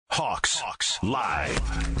Hawks Live.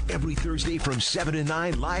 Every Thursday from 7 to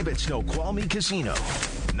 9 live at Snoqualmie Casino.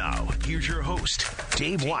 Now, here's your host,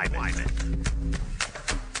 Dave Wyman.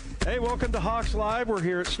 Hey, welcome to Hawks Live. We're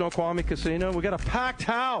here at Snoqualmie Casino. We got a packed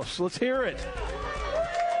house. Let's hear it.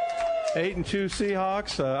 8-2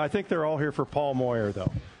 Seahawks. I think they're all here for Paul Moyer,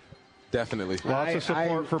 though. Definitely. Lots of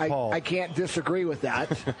support for Paul. I can't disagree with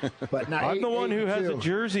that. But not I'm the one who has a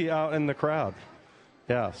jersey out in the crowd.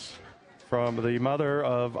 Yes. From the mother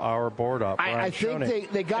of our board op. I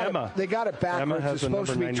think they got Emma. It backwards. Emma has it's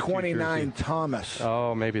supposed to be 29 jersey. Thomas.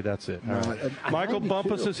 Oh, maybe that's it. No, right. Michael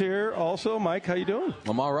Bumpus is here also. Mike, how you doing?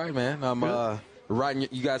 I'm all right, man. I'm riding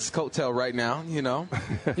you guys' coattail right now, you know.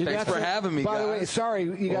 Thanks for having me, By guys. the way, sorry,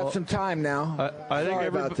 you got some time now. I think sorry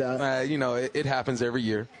about that. You know, it happens every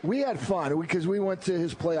year. We had fun because we went to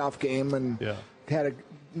his playoff game and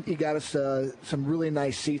he got us some really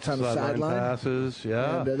nice seats on the sideline. Passes,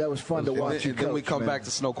 yeah. And that was fun to watch. Then we come back to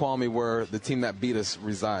Snoqualmie where the team that beat us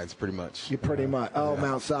resides, pretty much. Pretty much. Oh,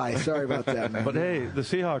 Mount Si. Sorry about that, man. But, hey, the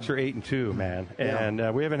Seahawks are 8-2, man.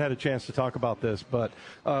 And we haven't had a chance to talk about this. But,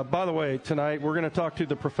 by the way, tonight we're going to talk to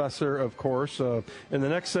the professor, of course. In the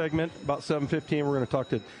next segment, about 7:15, we're going to talk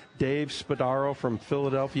to Dave Spadaro from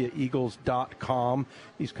PhiladelphiaEagles.com.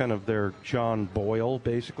 He's kind of their John Boyle,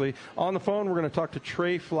 basically. On the phone, we're going to talk to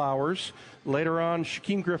Trey Flowers. Later on,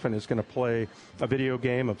 Shaquem Griffin is going to play a video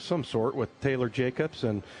game of some sort with Taylor Jacobs,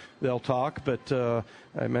 and they'll talk. But I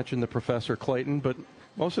mentioned the Professor Clayton. But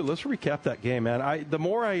mostly, let's recap that game, man. The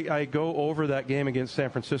more I go over that game against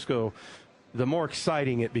San Francisco, the more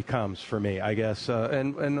exciting it becomes for me, I guess.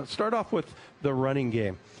 And start off with the running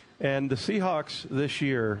game. And the Seahawks this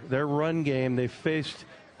year, their run game, they faced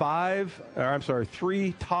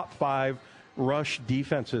three top 5 rush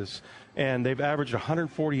defenses, and they've averaged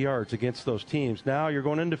 140 yards against those teams. Now you're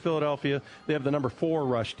going into Philadelphia. They have the number 4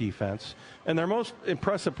 rush defense, and their most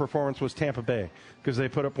impressive performance was Tampa Bay because they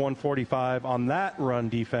put up 145 on that run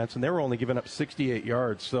defense, and they were only giving up 68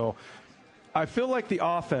 yards. So I feel like the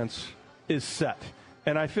offense is set.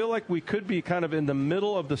 And I feel like we could be kind of in the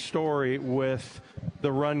middle of the story with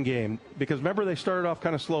the run game because, remember, they started off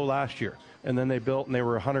kind of slow last year, and then they built, and they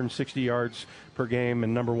were 160 yards per game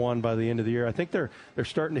and number 1 by the end of the year. I think they're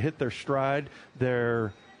starting to hit their stride.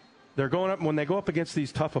 They're going up when they go up against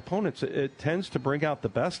these tough opponents. It tends to bring out the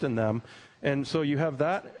best in them, and so you have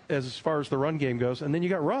that as far as the run game goes, and then you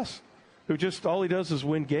got Russ, who just all he does is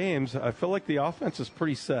win games. I feel like the offense is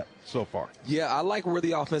pretty set so far. Yeah, I like where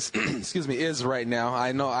the offense is right now.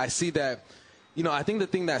 I see that. You know, I think the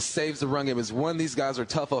thing that saves the run game is, one, these guys are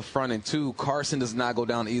tough up front, and 2, Carson does not go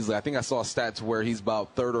down easily. I think I saw stats where he's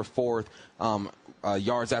about 3rd or 4th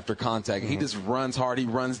yards after contact. Mm-hmm. He just runs hard. He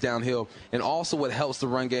runs downhill. And also what helps the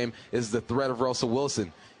run game is the threat of Russell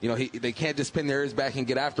Wilson. You know, they can't just pin their ears back and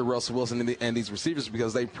get after Russell Wilson and these receivers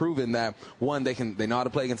because they've proven that, one, they know how to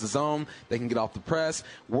play against the zone. They can get off the press.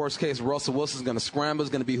 Worst case, Russell Wilson's going to scramble. Is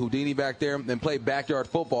going to be Houdini back there, then play backyard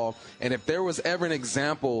football. And if there was ever an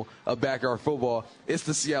example of backyard football, it's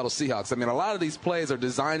the Seattle Seahawks. I mean, a lot of these plays are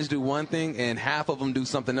designed to do one thing, and half of them do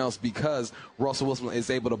something else because Russell Wilson is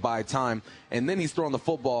able to buy time. And then he's throwing the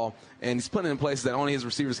football, and he's putting it in places that only his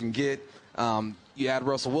receivers can get. You add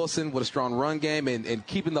Russell Wilson with a strong run game and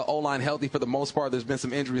keeping the O-line healthy for the most part. There's been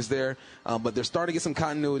some injuries there, but they're starting to get some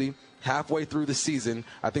continuity. Halfway through the season,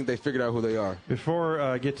 I think they figured out who they are. Before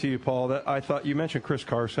I get to you, Paul, I thought you mentioned Chris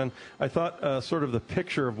Carson. I thought sort of the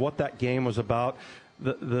picture of what that game was about,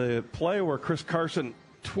 the play where Chris Carson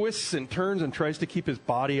twists and turns and tries to keep his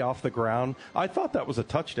body off the ground. I thought that was a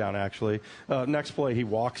touchdown, actually. Next play, he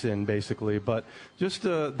walks in, basically. But just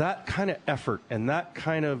that kind of effort and that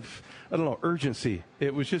kind of, urgency.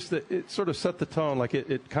 It was just that it sort of set the tone. Like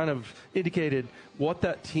it kind of indicated what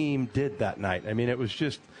that team did that night. I mean, it was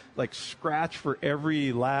just like scratch for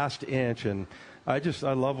every last inch. And I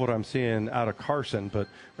love what I'm seeing out of Carson. But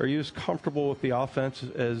are you as comfortable with the offense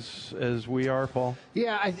as we are, Paul?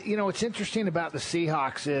 Yeah, what's interesting about the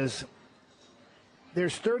Seahawks is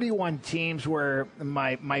there's 31 teams where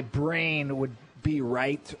my brain would be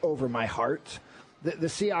right over my heart. The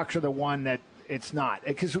Seahawks are the one that it's not.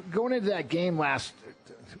 Because going into that game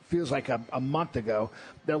feels like a month ago,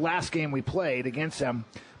 the last game we played against them,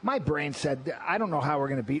 my brain said, I don't know how we're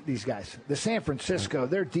going to beat these guys. The San Francisco,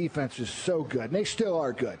 their defense is so good, and they still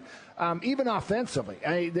are good. Even offensively,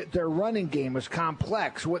 their running game was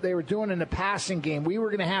complex. What they were doing in the passing game, we were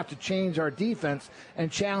going to have to change our defense and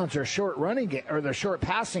challenge their short running game or their short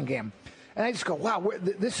passing game. And I just go, wow,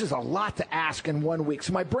 this is a lot to ask in 1 week.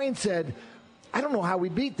 So my brain said, I don't know how we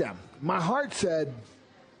beat them. My heart said,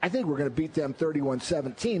 I think we're going to beat them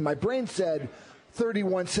 31-17. My brain said,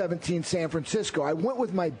 31-17 San Francisco. I went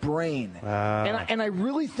with my brain. And I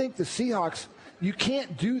really think the Seahawks, you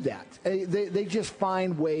can't do that. They just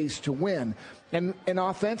find ways to win. And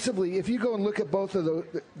offensively, if you go and look at both of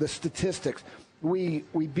the statistics, we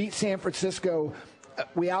beat San Francisco.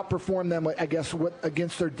 We outperformed them, I guess,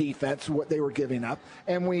 against their defense, what they were giving up,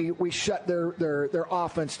 and we shut their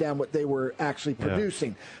offense down, what they were actually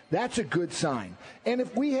producing. That's a good sign. And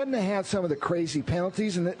if we hadn't had some of the crazy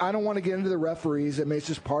penalties, and I don't want to get into the referees, I mean, it's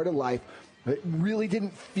just part of life. It really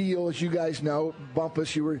didn't feel, as you guys know,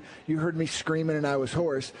 Bumpus, you heard me screaming and I was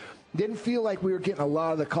hoarse. Didn't feel like we were getting a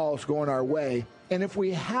lot of the calls going our way. And if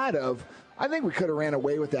we had of, I think we could have ran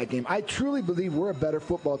away with that game. I truly believe we're a better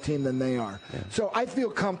football team than they are. Yeah. So I feel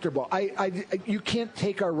comfortable. You can't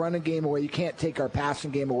take our running game away. You can't take our passing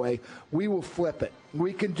game away. We will flip it.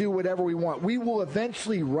 We can do whatever we want. We will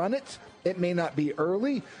eventually run it. It may not be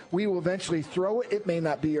early. We will eventually throw it. It may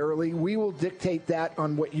not be early. We will dictate that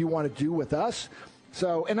on what you want to do with us.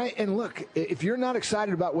 So, and look, if you're not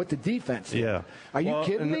excited about what the defense did, are you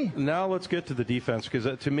kidding me? Now let's get to the defense,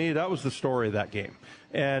 because to me, that was the story of that game.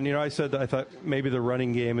 And, I said that I thought maybe the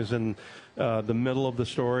running game is in the middle of the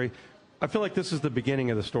story. I feel like this is the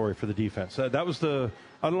beginning of the story for the defense. That was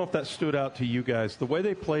I don't know if that stood out to you guys. The way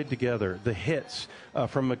they played together, the hits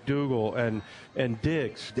from McDougal and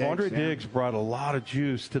Diggs. Quandre Diggs brought a lot of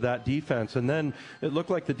juice to that defense. And then it looked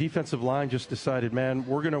like the defensive line just decided, man,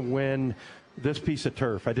 we're going to win this piece of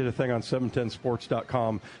turf. I did a thing on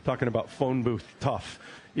 710sports.com talking about phone booth tough,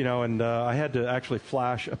 and I had to actually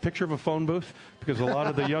flash a picture of a phone booth because a lot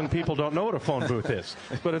of the young people don't know what a phone booth is.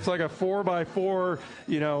 But it's like a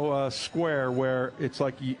 4x4, square where it's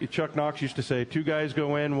like Chuck Knox used to say, 2 guys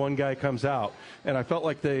go in, 1 guy comes out. And I felt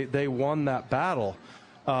like they won that battle.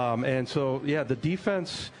 And so, the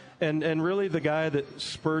defense and really the guy that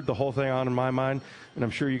spurred the whole thing on in my mind, and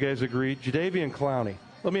I'm sure you guys agree, Jadeveon Clowney.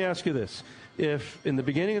 Let me ask you this. If in the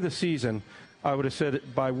beginning of the season, I would have said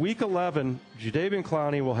by week 11, Jadeveon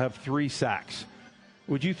Clowney will have 3 sacks,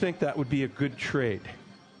 would you think that would be a good trade?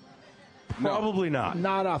 Probably not.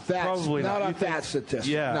 Not off that. Probably not off that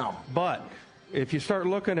statistic. Yeah. No. But if you start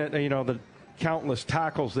looking at the countless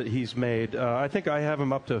tackles that he's made, I think I have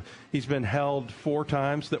him up to, he's been held 4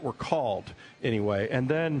 times that were called anyway, and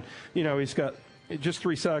then he's got just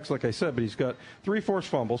 3 sacks, like I said, but he's got 3 forced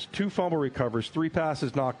fumbles, 2 fumble recovers, 3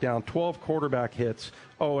 passes knocked down, 12 quarterback hits,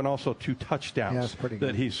 and also 2 touchdowns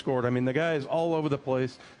that he scored. I mean, the guy is all over the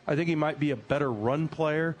place. I think he might be a better run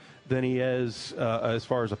player than he is as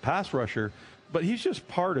far as a pass rusher, but he's just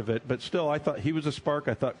part of it. But still, I thought he was a spark.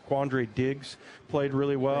 I thought Quandre Diggs played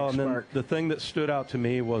really well. And then the thing that stood out to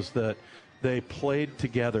me was that they played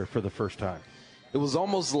together for the first time. It was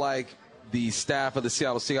almost like the staff of the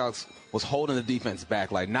Seattle Seahawks was holding the defense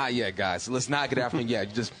back, like, not yet, guys. Let's not get after them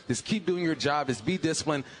yet. Just keep doing your job. Just be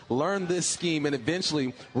disciplined. Learn this scheme, and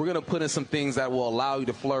eventually we're going to put in some things that will allow you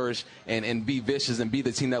to flourish and be vicious and be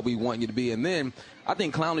the team that we want you to be. And then I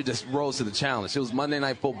think Clowney just rose to the challenge. It was Monday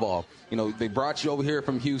Night Football. They brought you over here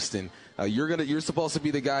from Houston. You're supposed to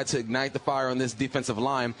be the guy to ignite the fire on this defensive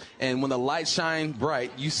line. And when the lights shine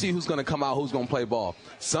bright, you see who's going to come out, who's going to play ball.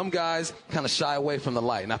 Some guys kind of shy away from the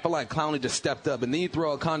light, and I feel like Clowney just stepped up. And then you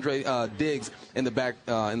throw a Quandre Diggs in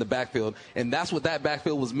the backfield, and that's what that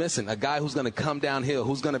backfield was missing. A guy who's going to come downhill,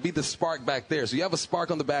 who's going to be the spark back there. So you have a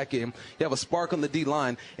spark on the back end, you have a spark on the D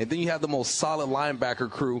line, and then you have the most solid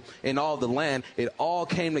linebacker crew in all of the land. It all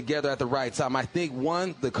came together at the right time. I think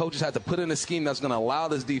the coaches had to put in a scheme that's going to allow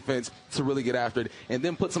this defense to really get after it, and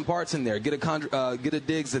then put some parts in there. Get a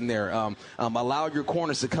Diggs in there. Allow your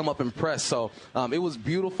corners to come up and press. So it was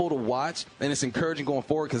beautiful to watch, and it's encouraging going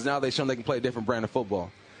forward because now they've shown they can play a different brand of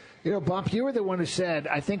football. Bump, you were the one who said,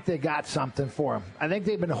 I think they got something for him. I think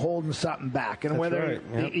they've been holding something back. And whether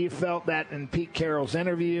you felt that in Pete Carroll's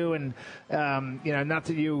interview, and, not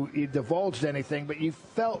that you divulged anything, but you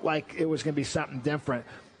felt like it was going to be something different.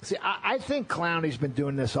 See, I think Clowney's been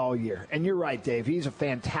doing this all year. And you're right, Dave. He's a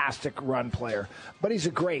fantastic run player. But he's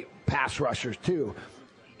a great pass rusher, too.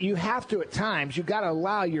 You have to, at times, you've got to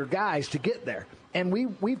allow your guys to get there. And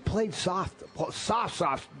we played soft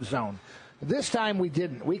zone. This time we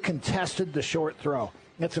didn't. We contested the short throw.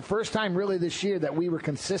 It's the first time really this year that we were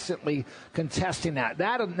consistently contesting that.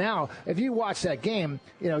 Now, if you watch that game,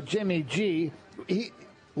 Jimmy G, he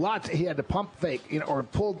had to pump fake, or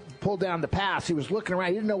pull down the pass. He was looking around.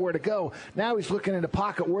 He didn't know where to go. Now he's looking in the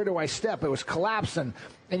pocket. Where do I step? It was collapsing.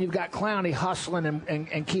 And you've got Clowney hustling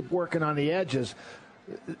and keep working on the edges.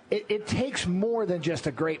 It takes more than just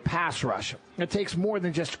a great pass rush. It takes more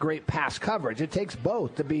than just great pass coverage. It takes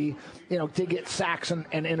both to be, to get sacks and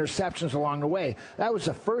interceptions along the way. That was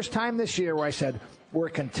the first time this year where I said, we're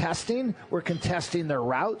contesting their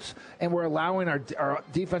routes, and we're allowing our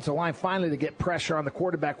defensive line finally to get pressure on the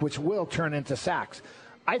quarterback, which will turn into sacks.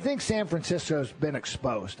 I think San Francisco's been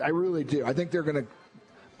exposed. I really do. I think they're going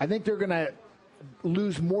to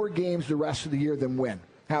lose more games the rest of the year than win.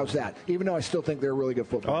 How's that? Even though I still think they're a really good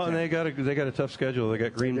football team. And they got a tough schedule. They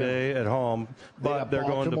got Green Bay at home, but they're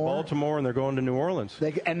going to Baltimore and they're going to New Orleans.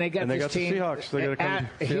 They got the Seahawks. They got to come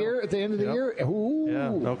here at the end of the year. Ooh.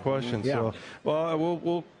 Yeah, no question. Yeah. So,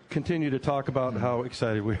 we'll continue to talk about how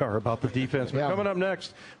excited we are about the defense. But coming up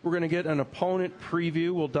next, we're going to get an opponent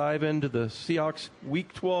preview. We'll dive into the Seahawks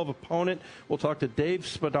Week 12 opponent. We'll talk to Dave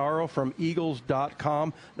Spadaro from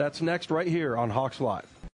Eagles.com. That's next right here on Hawks Live.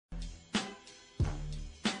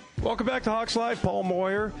 Welcome back to Hawks Live. Paul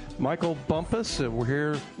Moyer, Michael Bumpus. We're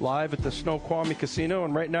here live at the Snoqualmie Casino,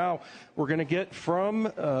 and right now we're going to get from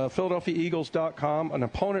PhiladelphiaEagles.com an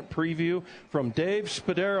opponent preview from Dave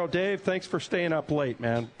Spadaro. Dave, thanks for staying up late,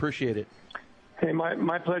 man. Appreciate it. Hey,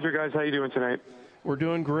 my pleasure, guys. How you doing tonight? We're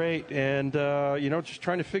doing great, and just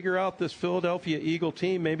trying to figure out this Philadelphia Eagle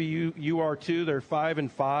team. Maybe you are too. They're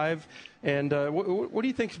 5-5, and what do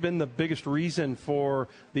you think has been the biggest reason for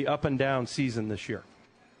the up and down season this year?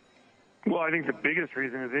 Well, I think the biggest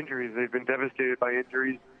reason is injuries. They've been devastated by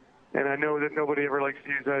injuries, and I know that nobody ever likes to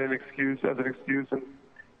use that as an excuse, and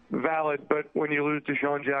valid. But when you lose to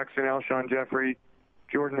Deshaun Jackson, Alshon Jeffrey,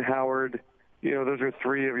 Jordan Howard, those are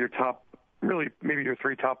three of your top, really maybe your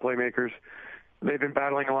three top playmakers. They've been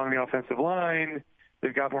battling along the offensive line.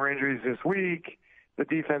 They've got more injuries this week. The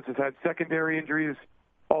defense has had secondary injuries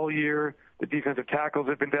all year. The defensive tackles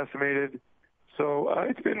have been decimated. So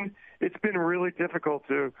it's been really difficult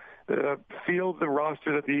to field the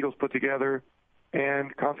roster that the Eagles put together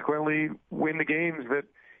and consequently win the games that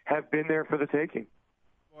have been there for the taking.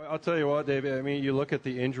 Well, I'll tell you what, Dave, I mean, you look at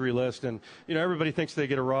the injury list and, everybody thinks they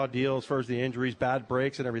get a raw deal as far as the injuries, bad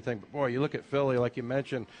breaks and everything. But, boy, you look at Philly, like you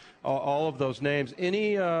mentioned, all of those names.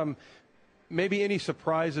 Maybe any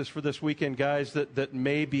surprises for this weekend, guys, that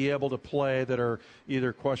may be able to play that are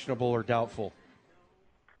either questionable or doubtful?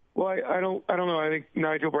 Well, I don't know. I think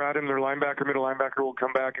Nigel Bradham, their middle linebacker, will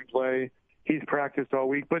come back and play. He's practiced all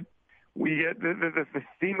week. But we get the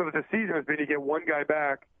theme of the season has been you get one guy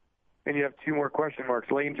back, and you have two more question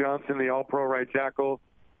marks. Lane Johnson, the All-Pro right tackle,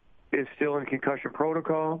 is still in concussion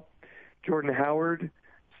protocol. Jordan Howard,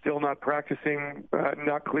 still not practicing,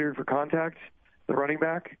 not cleared for contact, the running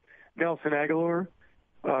back. Nelson Aguilar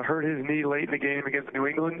hurt his knee late in the game against New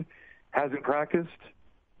England, hasn't practiced.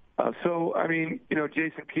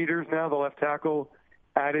 Jason Peters now, the left tackle,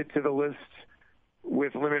 added to the list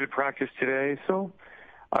with limited practice today. So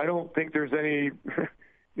I don't think there's any,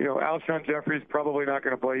 Alshon Jeffrey's probably not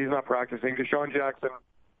going to play. He's not practicing. Deshaun Jackson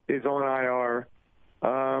is on IR.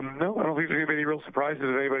 No, I don't think there's going to be any real surprises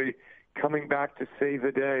of anybody coming back to save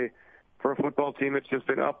the day for a football team that's just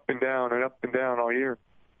been up and down all year.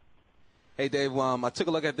 Hey, Dave, I took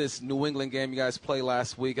a look at this New England game you guys played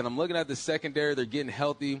last week, and I'm looking at the secondary. They're getting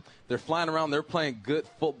healthy. They're flying around. They're playing good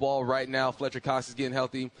football right now. Fletcher Cox is getting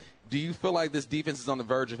healthy. Do you feel like this defense is on the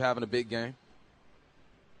verge of having a big game?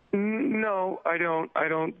 No, I don't. I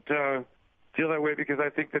don't feel that way because I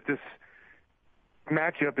think that this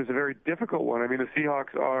matchup is a very difficult one. I mean, the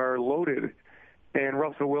Seahawks are loaded, and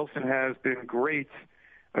Russell Wilson has been great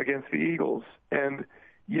against the Eagles. And,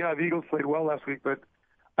 yeah, the Eagles played well last week, but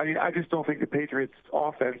I just don't think the Patriots'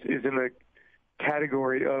 offense is in the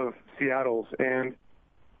category of Seattle's. And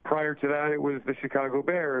prior to that, it was the Chicago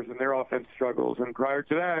Bears and their offense struggles. And prior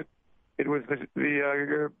to that, it was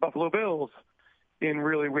the Buffalo Bills in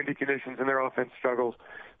really windy conditions and their offense struggles.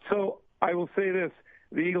 So I will say this.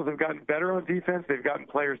 The Eagles have gotten better on defense. They've gotten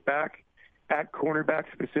players back at cornerback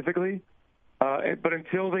specifically. But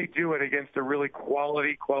until they do it against a really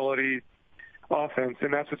quality offense,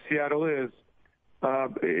 and that's what Seattle is,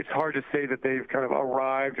 it's hard to say that they've kind of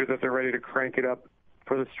arrived or that they're ready to crank it up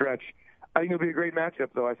for the stretch. I think it'll be a great matchup,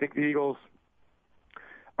 though. I think the Eagles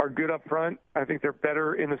are good up front. I think they're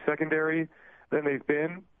better in the secondary than they've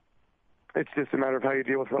been. It's just a matter of how you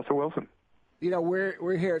deal with Russell Wilson.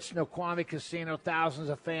 We're here at Snoqualmie Casino. Thousands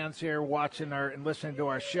of fans here watching and listening to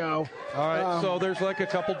our show. All right, so there's like a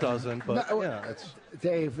couple dozen, but it's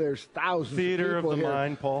Dave. There's thousands. Theater of people of the here.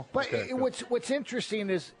 mind, Paul. But what's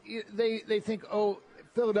interesting is they think,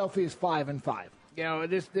 Philadelphia is 5-5.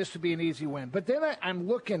 This would be an easy win. But then I'm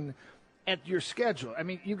looking at your schedule. I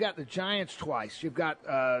mean, you've got the Giants twice. You've got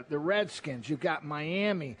the Redskins. You've got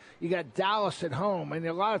Miami. You got Dallas at home. And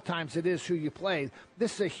a lot of times it is who you play.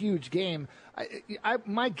 This is a huge game.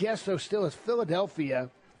 My guess, though, still is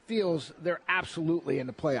Philadelphia feels they're absolutely in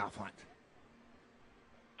the playoff hunt.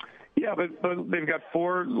 Yeah, but they've got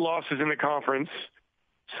 4 losses in the conference.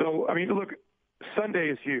 So, I mean, look, Sunday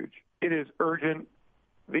is huge. It is urgent.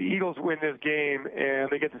 The Eagles win this game, and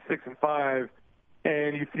they get to 6-5,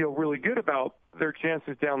 and you feel really good about their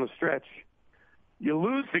chances down the stretch. You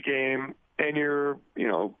lose the game, and you're,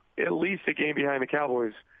 at least a game behind the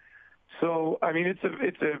Cowboys. So, I mean,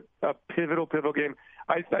 it's a pivotal game.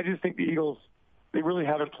 I just think the Eagles, they really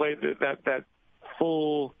haven't played that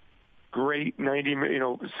full, great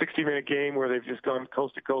 60-minute game where they've just gone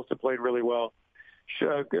coast to coast and played really well.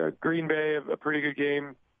 Green Bay, a pretty good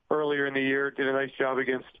game earlier in the year, did a nice job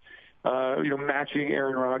against, matching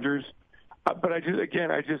Aaron Rodgers. But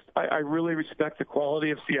I really respect the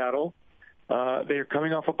quality of Seattle. They are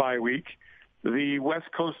coming off a bye week. The West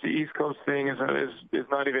Coast to East Coast thing is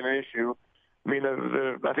not even an issue. I mean,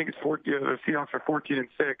 I think it's the Seahawks are 14-6.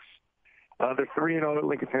 They're 3-0 at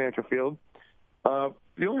Lincoln Financial Field.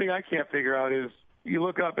 The only thing I can't figure out is you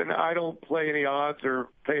look up, and I don't play any odds or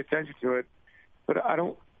pay attention to it, but I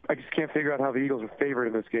just can't figure out how the Eagles are favored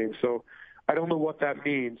in this game. So I don't know what that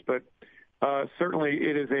means, but certainly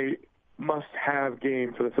it is a must-have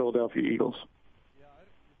game for the Philadelphia Eagles.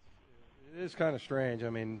 It is kind of strange. I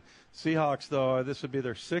mean, Seahawks, though, this would be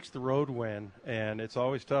their 6th road win, and it's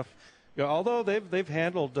always tough. Although they've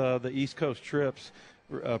handled the East Coast trips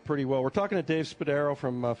pretty well. We're talking to Dave Spadaro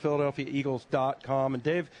from PhiladelphiaEagles.com. And,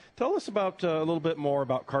 Dave, tell us about a little bit more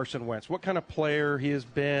about Carson Wentz, what kind of player he has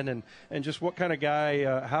been and just what kind of guy,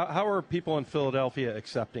 how are people in Philadelphia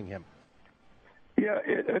accepting him? Yeah,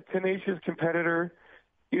 a tenacious competitor.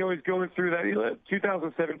 He's going through that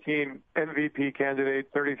 2017 MVP candidate,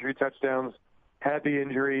 33 touchdowns, had the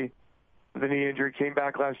injury, the knee injury, came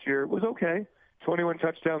back last year. It was okay. 21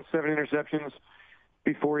 touchdowns, 7 interceptions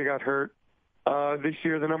before he got hurt. This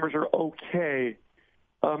year, the numbers are okay.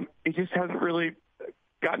 He just hasn't really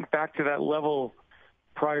gotten back to that level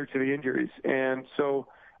prior to the injuries. And so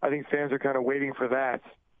I think fans are kind of waiting for that.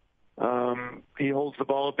 He holds the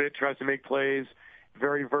ball a bit, tries to make plays,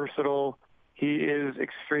 very versatile. He is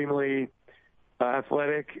extremely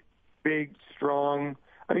athletic, big, strong.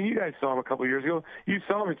 I mean, you guys saw him a couple of years ago. You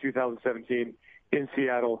saw him in 2017 in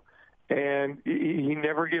Seattle. And he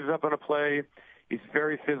never gives up on a play. He's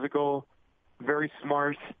very physical, very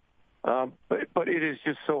smart. But it is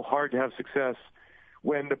just so hard to have success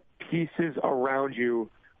when the pieces around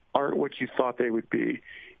you aren't what you thought they would be.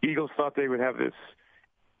 Eagles thought they would have this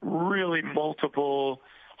really multiple,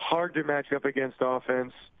 hard to match up against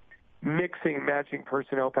offense, matching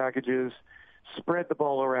personnel packages, spread the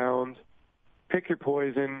ball around, pick your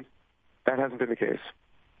poison. That hasn't been the case.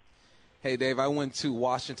 Hey, Dave, I went to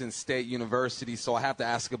Washington State University, so I have to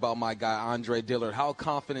ask about my guy, Andre Dillard. How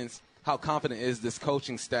confident is this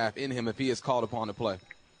coaching staff in him if he is called upon to play?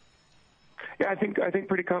 Yeah, I think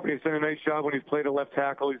pretty confident. He's done a nice job when he's played a left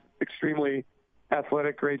tackle. He's extremely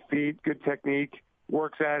athletic, great feet, good technique,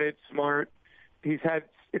 works at it, smart.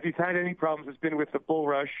 If he's had any problems, it's been with the bull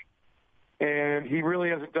rush, and he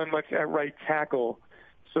really hasn't done much at right tackle.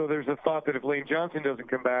 So there's a thought that if Lane Johnson doesn't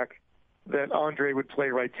come back, that Andre would play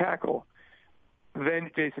right tackle.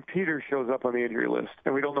 Then Jason Peters shows up on the injury list,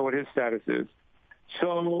 and we don't know what his status is.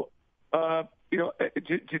 So,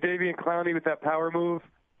 Jadeveon Clowney with that power move,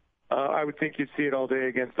 I would think you'd see it all day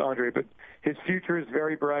against Andre. But his future is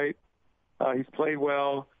very bright. He's played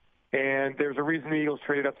well, and there's a reason the Eagles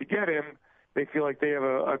traded up to get him. They feel like they have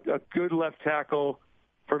a good left tackle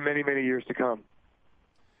for many, many years to come.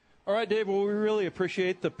 All right, Dave, well, we really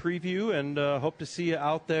appreciate the preview and hope to see you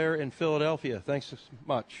out there in Philadelphia. Thanks so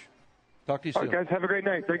much. Talk to you soon. All right, guys, have a great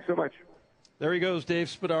night. Thanks so much. There he goes, Dave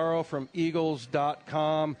Spadaro from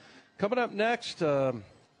Eagles.com. Coming up next,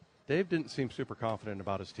 Dave didn't seem super confident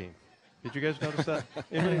about his team. Did you guys notice that?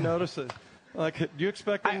 Anybody notice it? Like, do you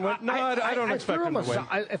expect him to win? No, I don't expect him to win.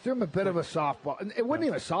 I threw him a bit of a softball. It wasn't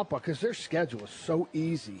even a softball because their schedule is so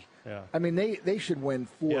easy. Yeah. I mean, they should win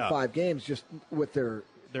 4 or 5 games just with their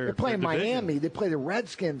 – they're playing Miami. They play the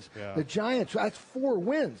Redskins, the Giants. That's 4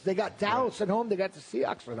 wins. They got Dallas at home. They got the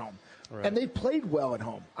Seahawks at home. Right. And they played well at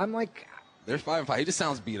home. I'm like – they're 5-5. He just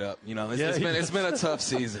sounds beat up. It's been a tough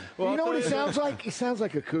season. Well, you know what he sounds like? He sounds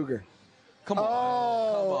like a cougar. Come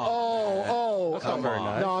on. That's not very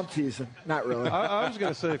nice. No, I'm teasing. Not really. I was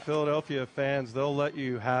going to say, Philadelphia fans, they'll let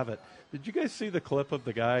you have it. Did you guys see the clip of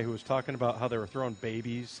the guy who was talking about how they were throwing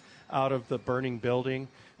babies out of the burning building?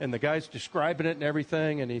 And the guy's describing it and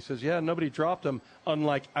everything, and he says, yeah, nobody dropped them,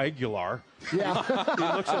 unlike Aguilar. Yeah. He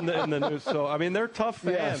looks in the news. So, I mean, they're tough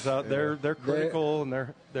fans out there. They're critical, and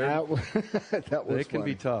they can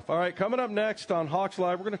be tough. All right, coming up next on Hawks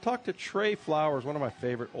Live, we're going to talk to Trey Flowers, one of my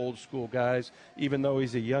favorite old-school guys, even though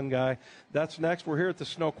he's a young guy. That's next. We're here at the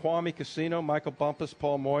Snoqualmie Casino. Michael Bumpus,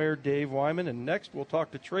 Paul Moyer, Dave Wyman, and next we'll talk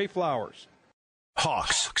to Trey Flowers.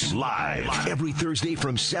 Hawks live every Thursday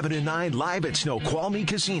from 7 to 9 live at Snoqualmie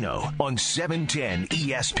Casino on 710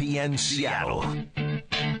 ESPN Seattle.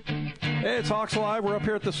 Hey, it's Hawks Live. We're up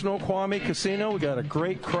here at the Snoqualmie Casino. We got a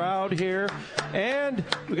great crowd here, and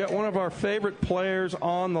we got one of our favorite players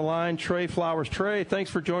on the line, Trey Flowers. Trey,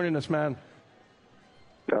 thanks for joining us, man.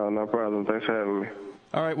 No problem. Thanks for having me.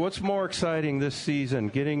 All right, what's more exciting this season,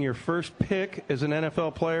 getting your first pick as an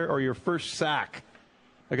NFL player or your first sack?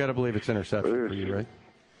 I got to believe it's interception for you, right?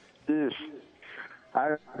 Yes.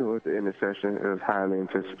 I go with the interception. It was highly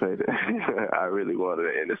anticipated. I really wanted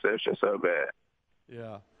an interception so bad.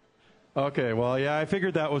 Yeah. Okay, well, yeah, I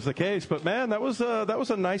figured that was the case. But, man, that was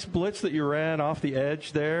a nice blitz that you ran off the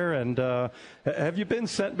edge there. And have you been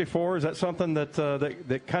sent before? Is that something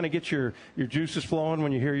that kind of gets your juices flowing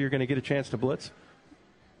when you hear you're going to get a chance to blitz?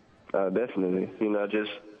 Definitely.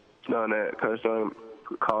 Just knowing that Coach Jordan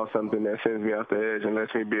call something that sends me off the edge and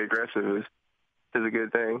lets me be aggressive is a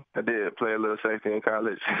good thing. I did play a little safety in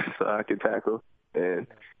college, so I could tackle, and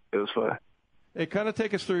it was fun. Hey, kind of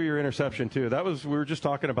take us through your interception too. We were just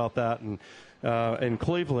talking about that in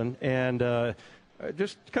Cleveland, and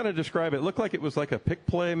just kind of describe it. It looked like it was like a pick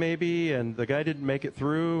play maybe, and the guy didn't make it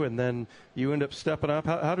through, and then you end up stepping up.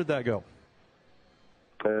 How did that go?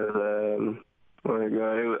 It was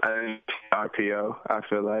RPO. I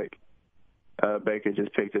feel like Baker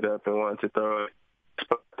just picked it up and wanted to throw it.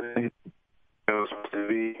 It was supposed to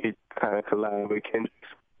be, he kind of collided with Kendricks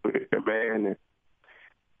with a band. And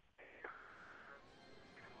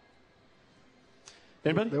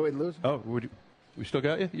anybody? Did we lose? Oh, we still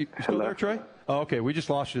got you? You still there, Trey? Oh, okay. We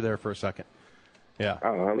just lost you there for a second. Yeah.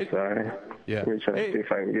 Oh, I'm sorry. Yeah. Let me try to see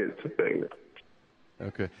if I can get it to things.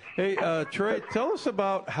 Okay. Hey, Trey, tell us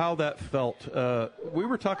about how that felt. We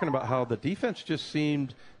were talking about how the defense just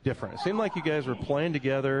seemed different. It seemed like you guys were playing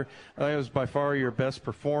together. It was by far your best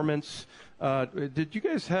performance. Did you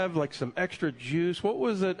guys have like some extra juice? What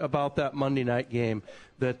was it about that Monday night game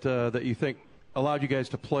that you think allowed you guys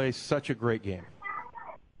to play such a great game?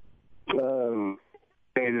 I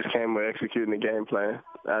think it just came with executing the game plan.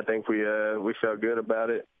 I think we felt good about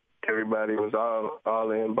it. Everybody was all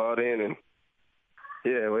in, bought in, and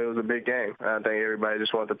yeah, it was a big game. I think everybody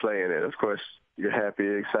just wanted to play in it. Of course, you're happy,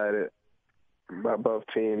 excited by both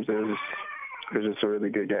teams. It was just a really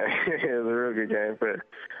good game. It was a real good game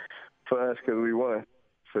for us because we won,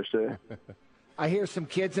 for sure. I hear some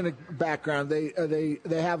kids in the background. Are they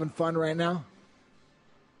having fun right now?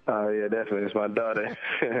 Oh, yeah, definitely. It's my daughter.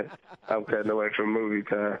 I'm cutting away from movie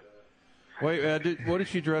time. Wait, what did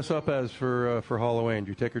she dress up as for Halloween? Did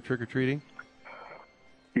you take her trick-or-treating?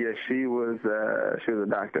 Yeah, she was a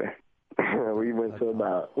doctor. we went to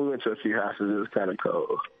a few houses. It was kind of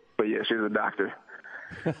cold, but yeah, she was a doctor.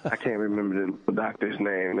 I can't remember the doctor's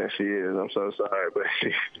name that she is. I'm so sorry, but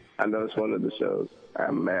I know it's one of the shows.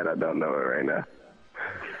 I'm mad I don't know it right now.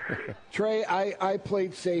 Trey, I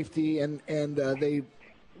played safety, and they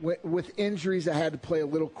with injuries I had to play a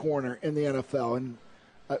little corner in the NFL, and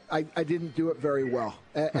I didn't do it very well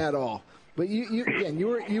at all. But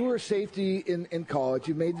you were a safety in college.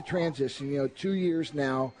 You made the transition. 2 years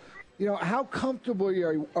now. How comfortable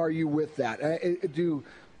are you with that? Do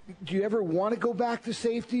you ever want to go back to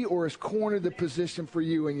safety, or is corner the position for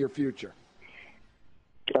you in your future?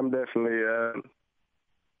 I'm definitely.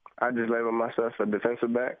 I just label myself a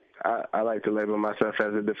defensive back. I like to label myself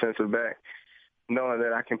as a defensive back. Knowing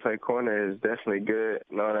that I can play corner is definitely good.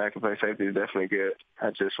 Knowing that I can play safety is definitely good.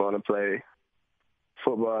 I just want to play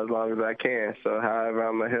football as long as I can. So however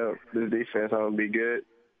I'm going to help this defense, I'm going to be good.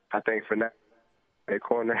 I think for now, a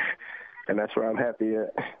corner, and that's where I'm happy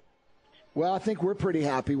at. Well, I think we're pretty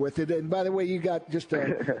happy with it. And by the way, you got just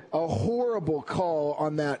a horrible call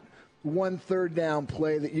on that 1 third down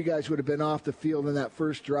play that you guys would have been off the field in that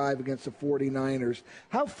first drive against the 49ers.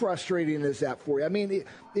 How frustrating is that for you? I mean,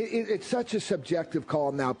 it's such a subjective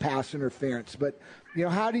call now, pass interference. But,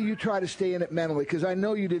 how do you try to stay in it mentally? Because I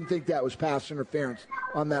know you didn't think that was pass interference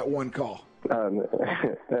on that one call. Definitely.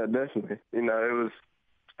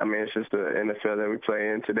 It's just the NFL that we play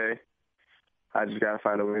in today. I just got to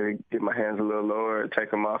find a way to get my hands a little lower, take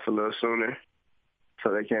them off a little sooner, so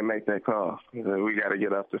they can't make that call. We got to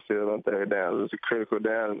get off the field on third down. It was a critical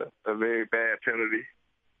down, a very bad penalty.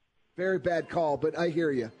 Very bad call, but I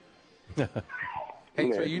hear you. Hey,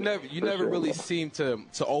 Trey, you never really seem to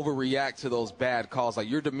overreact to those bad calls. Like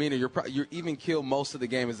your demeanor, you're even killed most of the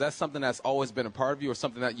game. Is that something that's always been a part of you, or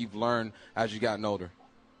something that you've learned as you gotten older?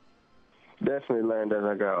 Definitely learned as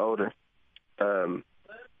I got older.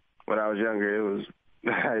 When I was younger, it was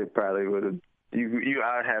I probably would have.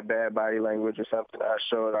 I'd have bad body language or something. I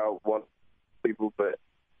showed out one people, but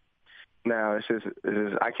now it's just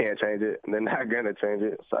I can't change it, and they're not going to change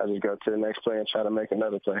it. So I just go to the next play and try to make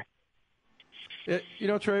another play. You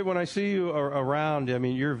know, Trey, when I see you around, I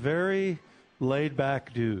mean, you're a very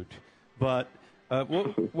laid-back dude. But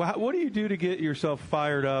what do you do to get yourself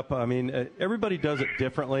fired up? I mean, everybody does it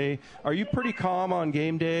differently. Are you pretty calm on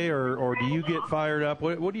game day, or do you get fired up?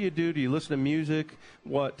 What do you do? Do you listen to music?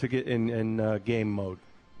 What to get in game mode?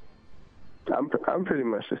 I'm pretty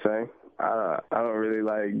much the same. I don't really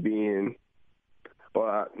like being.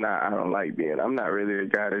 Well, I don't like being. I'm not really a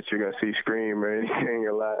guy that you're gonna see scream or anything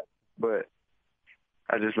a lot, but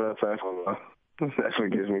I just love playing football. That's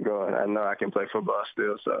what gets me going. I know I can play football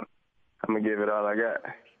still, so I'm gonna give it all I got.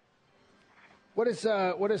 What is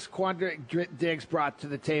Quandre Diggs brought to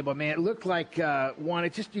the table, man? It looked like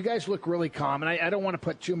you guys look really calm, and I don't want to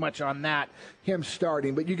put too much on that, him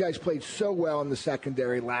starting, but you guys played so well in the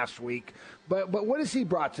secondary last week. But what has he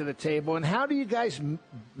brought to the table, and how do you guys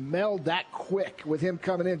meld that quick with him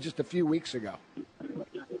coming in just a few weeks ago?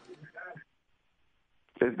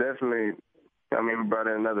 It's definitely. I mean, we brought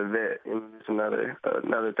in another vet, and it's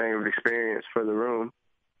another thing of experience for the room.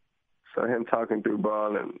 So him talking through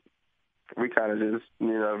ball, and we kind of just,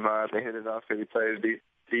 vibe and hit it off. If he plays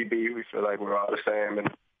DB, we feel like we're all the same.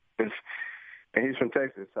 And he's from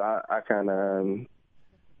Texas, so I kind of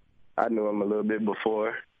I knew him a little bit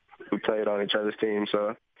before. We played on each other's team,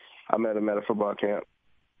 so I met him at a football camp.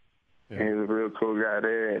 Yeah. And he was a real cool guy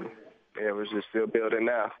there, and it was just still building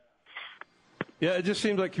now. Yeah, it just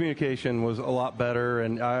seemed like communication was a lot better,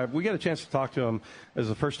 and we got a chance to talk to him. It was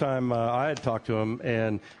the first time I had talked to him,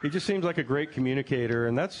 and he just seems like a great communicator,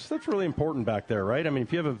 and that's really important back there, right? I mean,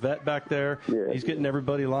 if you have a vet back there, he's getting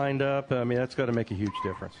everybody lined up. I mean, that's got to make a huge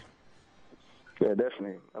difference. Yeah,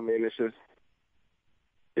 definitely. I mean, it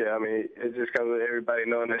just comes with everybody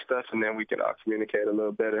knowing their stuff, and then we can all communicate a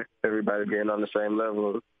little better. Everybody being on the same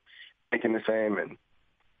level, thinking the same, and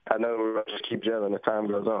I know we're going to just keep gelling as time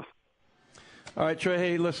goes on. All right, Trey,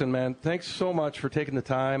 hey, listen, man, thanks so much for taking the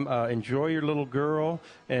time. Enjoy your little girl,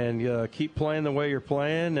 and keep playing the way you're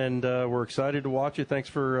playing, and we're excited to watch you. Thanks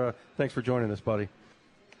for joining us, buddy.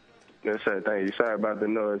 Yes, sir. Thank you. Sorry about the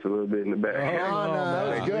noise a little bit in the back. Oh, no,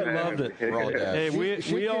 that was good. We loved it. Hey,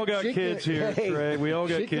 we all got kids here, Trey. We all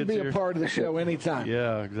got kids here. She can be a part of the show anytime.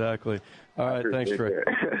 Yeah, exactly. All right, thanks, Trey.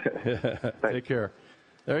 Take care.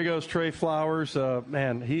 There he goes, Trey Flowers.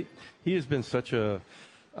 Man, he has been such a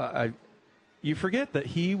you forget that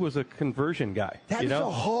he was a conversion guy. That is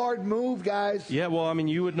a hard move, guys. Yeah, well, I mean,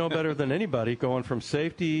 you would know better than anybody going from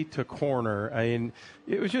safety to corner. I mean,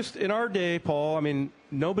 it was just in our day, Paul, I mean,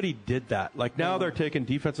 nobody did that. Like now they're taking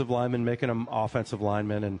defensive linemen, making them offensive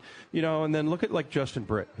linemen. And, and then look at like Justin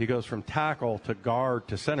Britt. He goes from tackle to guard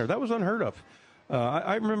to center. That was unheard of.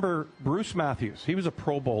 I remember Bruce Matthews. He was a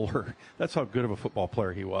Pro Bowler. That's how good of a football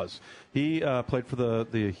player he was. He played for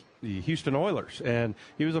the Houston Oilers, and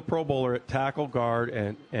he was a Pro Bowler at tackle, guard,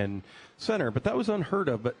 and center. But that was unheard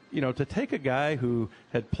of. But, to take a guy who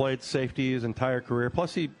had played safety his entire career,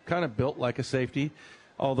 plus he kind of built like a safety,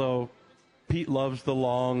 although Pete loves the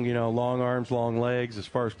long arms, long legs as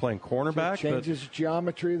far as playing cornerback. It changes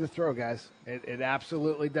geometry of the throw, guys. It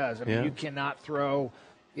absolutely does. I mean, you cannot throw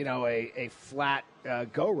a flat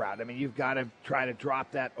go route. I mean, you've got to try to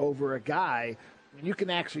drop that over a guy. And you can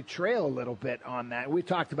actually trail a little bit on that. We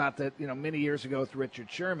talked about that, many years ago with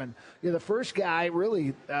Richard Sherman. The first guy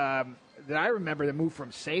really that I remember that moved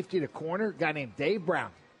from safety to corner, a guy named Dave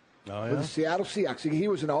Brown with the Seattle Seahawks. He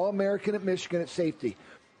was an All-American at Michigan at safety.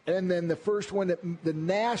 And then the first one that the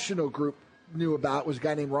national group knew about was a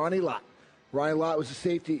guy named Ronnie Lott. Ronnie Lott was a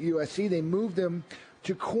safety at USC. They moved him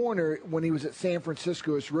to corner when he was at San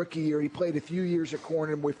Francisco his rookie year. He played a few years at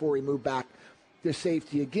corner before he moved back to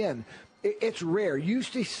safety again. It's rare. You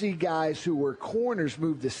used to see guys who were corners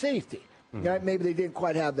move to safety. Mm-hmm. Maybe they didn't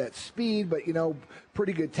quite have that speed, but,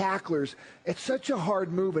 pretty good tacklers. It's such a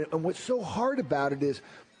hard move, and what's so hard about it is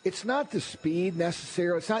it's not the speed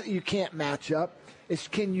necessarily. It's not that you can't match up. It's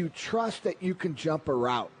can you trust that you can jump a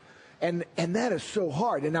route? And that is so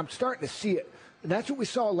hard, and I'm starting to see it. And that's what we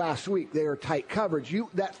saw last week. They were tight coverage.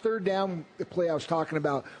 That third down play I was talking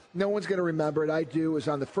about, no one's going to remember it. I do. It was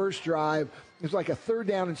on the first drive. It was like a 3rd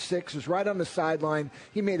down and 6. It was right on the sideline.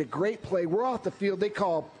 He made a great play. We're off the field. They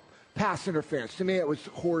call pass interference. To me, it was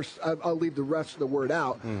horse. I'll leave the rest of the word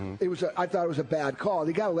out. Mm-hmm. I thought it was a bad call.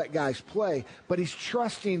 You got to let guys play, but he's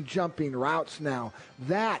trusting jumping routes now.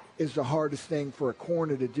 That is the hardest thing for a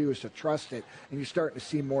corner to do, is to trust it, and you're starting to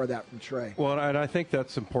see more of that from Trey. Well, and I think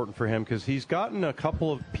that's important for him because he's gotten a couple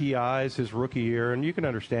of PIs his rookie year, and you can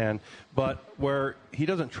understand, but where he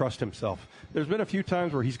doesn't trust himself. There's been a few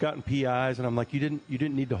times where he's gotten PIs, and I'm like, you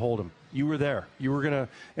didn't need to hold him. You were there. You were gonna,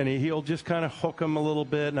 and he'll just kind of hook him a little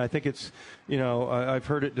bit. And I think it's, I've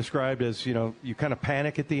heard it described as, you kind of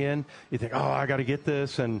panic at the end. You think, oh, I got to get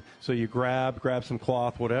this, and so you grab some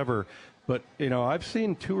cloth, whatever. But I've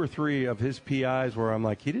seen 2 or 3 of his PIs where I'm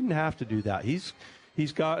like, he didn't have to do that. He's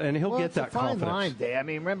got, and he'll get that confidence. It's a fine line, Dave. I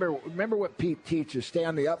mean, remember what Pete teaches: stay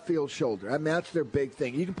on the upfield shoulder. I mean, that's their big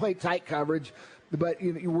thing. You can play tight coverage, but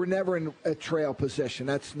we're never in a trail position.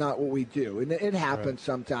 That's not what we do, and it happens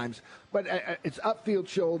sometimes. But it's upfield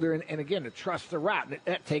shoulder, and again, to trust the route.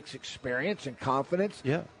 That takes experience and confidence.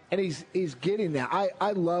 Yeah. And he's getting that.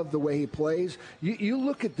 I love the way he plays. You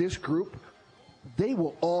look at this group, they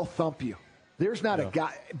will all thump you. There's not a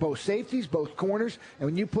guy, both safeties, both corners, and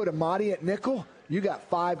when you put Amadi at nickel, you got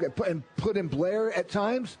 5, and put in Blair at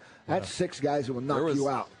times, that's 6 guys that will knock you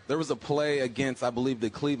out. There was a play against, I believe, the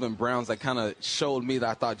Cleveland Browns that kind of showed me that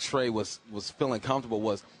I thought Trey was feeling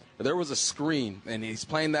comfortable. There was a screen, and he's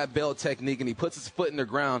playing that bell technique, and he puts his foot in the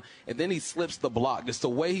ground, and then he slips the block. Just the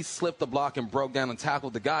way he slipped the block and broke down and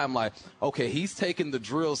tackled the guy, I'm like, okay, he's taking the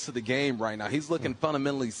drills to the game right now. He's looking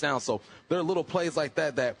fundamentally sound. So there are little plays like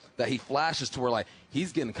that he flashes to where, like,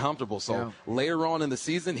 he's getting comfortable. So later on in the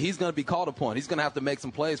season, he's going to be called upon. He's going to have to make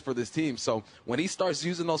some plays for this team. So when he starts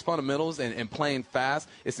using those fundamentals and playing fast,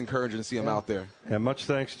 it's encouraging to see him out there. And much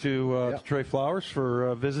thanks to Trey Flowers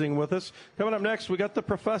for visiting with us. Coming up next, we got the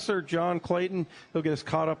Professor, John Clayton. He'll get us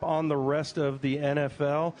caught up on the rest of the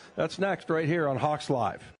NFL. That's next right here on Hawks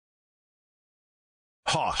Live.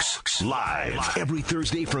 Hawks Live. Every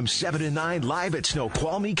Thursday from 7 to 9, live at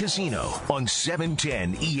Snoqualmie Casino on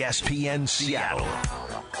 710 ESPN Seattle.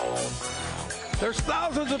 There's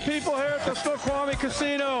thousands of people here at the Snoqualmie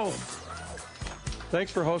Casino.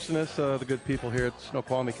 Thanks for hosting us, the good people here at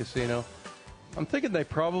Snoqualmie Casino. I'm thinking they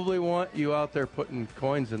probably want you out there putting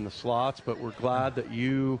coins in the slots, but we're glad that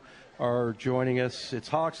you are joining us. It's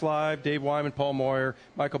Hawks Live. Dave Wyman, Paul Moyer,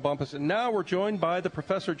 Michael Bumpus, and now we're joined by the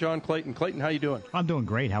Professor John Clayton. Clayton, how you doing? I'm doing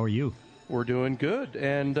great. How are you? We're doing good.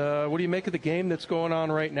 And what do you make of the game that's going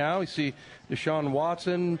on right now? You see Deshaun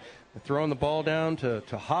Watson throwing the ball down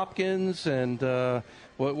to Hopkins, and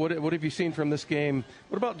what have you seen from this game?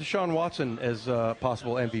 What about Deshaun Watson as a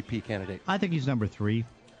possible MVP candidate? I think he's number 3.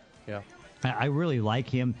 Yeah. I really like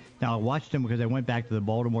him. Now, I watched him because I went back to the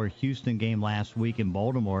Baltimore-Houston game last week in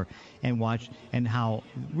Baltimore and watched and how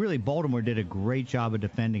really Baltimore did a great job of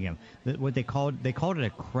defending him. What they called it a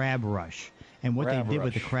crab rush. And what they did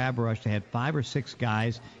with the crab rush, they had 5 or 6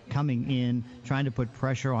 guys coming in, trying to put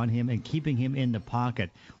pressure on him and keeping him in the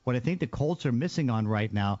pocket. What I think the Colts are missing on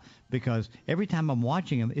right now, because every time I'm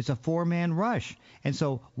watching him, it's a 4-man rush. And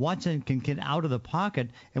so Watson can get out of the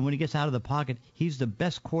pocket, and when he gets out of the pocket, he's the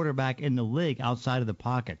best quarterback in the league outside of the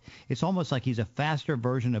pocket. It's almost like he's a faster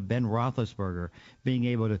version of Ben Roethlisberger, being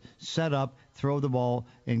able to set up, throw the ball,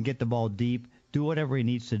 and get the ball deep, do whatever he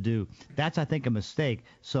needs to do. That's, I think, a mistake.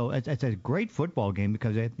 So it's a great football game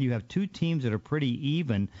because you have 2 teams that are pretty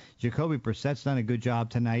even. Jacoby Brissett's done a good job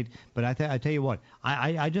tonight. But I tell you what,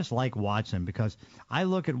 I just like Watson because I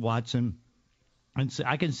look at Watson and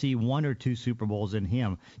I can see 1 or 2 Super Bowls in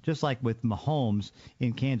him. Just like with Mahomes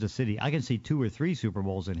in Kansas City, I can see 2 or 3 Super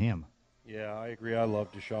Bowls in him. Yeah, I agree. I love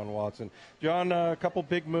Deshaun Watson. John, a couple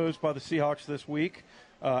big moves by the Seahawks this week.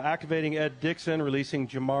 Activating Ed Dickson, releasing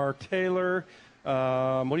Jamar Taylor.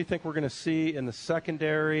 What do you think we're going to see in the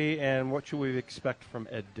secondary, and what should we expect from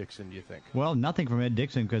Ed Dickson, do you think? Well, nothing from Ed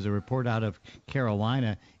Dickson because the report out of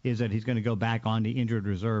Carolina is that he's going to go back on the injured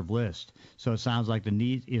reserve list. So it sounds like the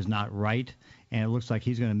knee is not right, and it looks like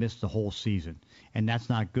he's going to miss the whole season. And that's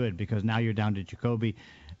not good because now you're down to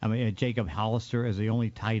Jacob Hollister as the only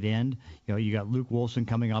tight end. You got Luke Wilson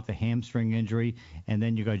coming off the hamstring injury, and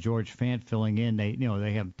then you got George Fant filling in.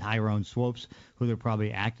 They have Tyrone Swoopes, who they're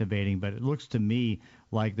probably activating. But it looks to me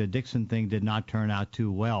like the Dickson thing did not turn out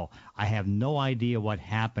too well. I have no idea what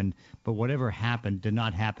happened, but whatever happened did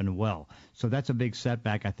not happen well. So that's a big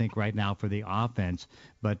setback, I think, right now for the offense.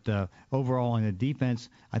 But overall, in the defense,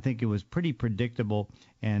 I think it was pretty predictable.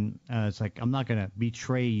 And it's like, I'm not going to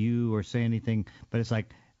betray you or say anything, but it's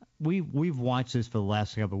like, we've watched this for the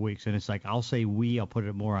last couple of weeks, and it's like I'll say I'll put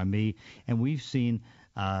it more on me, and we've seen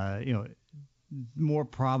more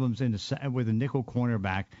problems with a nickel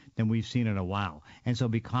cornerback than we've seen in a while. And so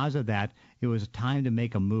because of that, it was time to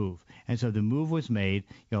make a move. And so the move was made.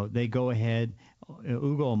 They go ahead.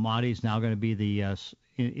 Ugo Amadi is now going to be the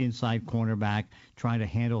inside cornerback, trying to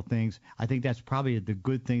handle things. I think that's probably the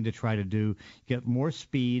good thing to try to do. You get more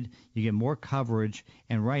speed, you get more coverage,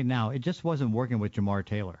 and right now it just wasn't working with Jamar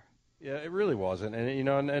Taylor. Yeah, it really wasn't. And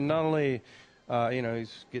and not only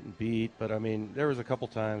He's getting beat, but I mean, there was a couple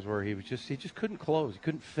times where he just couldn't close. He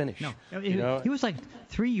couldn't finish. No, he was like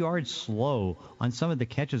 3 yards slow on some of the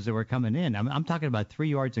catches that were coming in. I'm talking about 3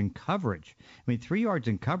 yards in coverage. I mean, 3 yards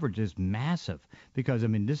in coverage is massive because, I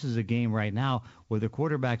mean, this is a game right now where the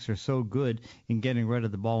quarterbacks are so good in getting rid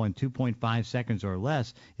of the ball in 2.5 seconds or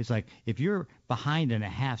less. It's like if you're behind in a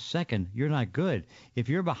half second, you're not good. If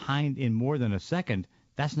you're behind in more than a second,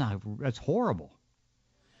 that's horrible.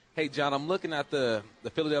 Hey, John, I'm looking at the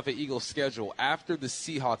Philadelphia Eagles schedule. After the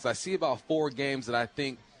Seahawks, I see about 4 games that I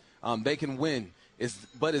think they can win.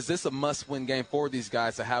 But is this a must-win game for these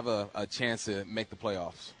guys to have a chance to make the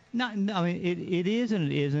playoffs? No, I mean, it is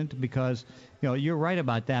and it isn't because, you're right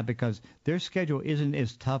about that because their schedule isn't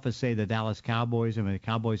as tough as, say, the Dallas Cowboys. I mean, the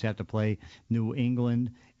Cowboys have to play New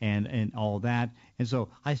England and all that. And so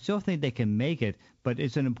I still think they can make it, but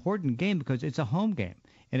it's an important game because it's a home game.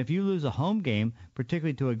 And if you lose a home game,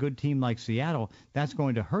 particularly to a good team like Seattle, that's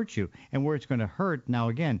going to hurt you. And where it's going to hurt, now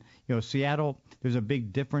again, Seattle, there's a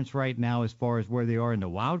big difference right now as far as where they are in the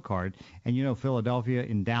wild card. And Philadelphia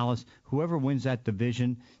and Dallas, whoever wins that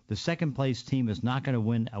division, the second place team is not going to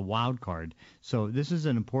win a wild card. So this is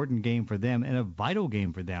an important game for them and a vital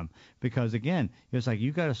game for them because, again, it's like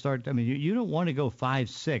you got to start. I mean, you don't want to go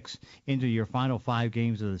 5-6 into your final 5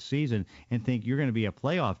 games of the season and think you're going to be a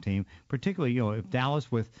playoff team, particularly, if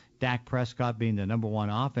Dallas with Dak Prescott being the number 1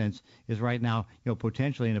 offense is right now,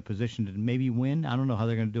 potentially in a position to maybe win. I don't know how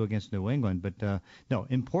they're going to do against New England, but no,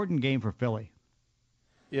 important game for Philly.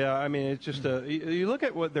 Yeah, I mean, it's just you look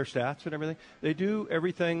at what their stats and everything. They do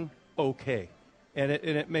everything okay, and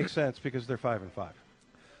it makes sense because they're 5-5.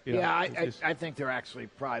 I think they're actually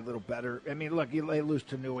probably a little better. I mean, look, they lose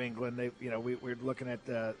to New England. We're looking at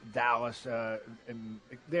Dallas, and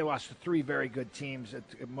they lost to 3 very good teams,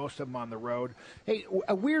 most of them on the road. Hey,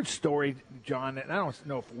 a weird story, John, and I don't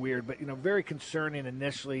know if weird, but, very concerning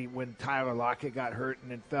initially when Tyler Lockett got hurt and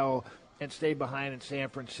then fell and stayed behind in San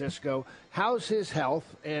Francisco. How's his health,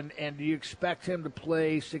 and do you expect him to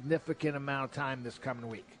play significant amount of time this coming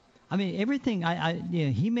week? I mean, everything.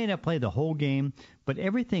 He may not play the whole game, but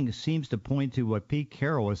everything seems to point to what Pete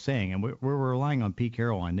Carroll is saying, and we're relying on Pete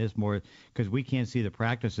Carroll on this more because we can't see the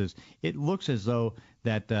practices. It looks as though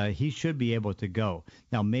that he should be able to go.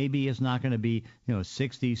 Now, maybe it's not going to be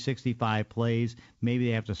 60, 65 plays. Maybe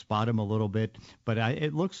they have to spot him a little bit, but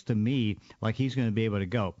it looks to me like he's going to be able to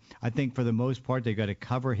go. I think for the most part they've got to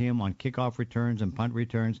cover him on kickoff returns and punt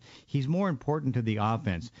returns. He's more important to the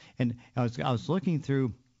offense. And I was looking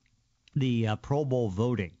through the Pro Bowl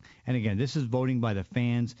voting. And again, this is voting by the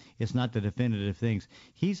fans. It's not the definitive things.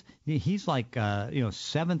 He's like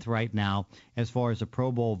 7th right now as far as the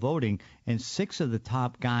Pro Bowl voting, and 6 of the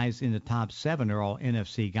top guys in the top 7 are all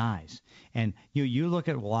NFC guys. And you look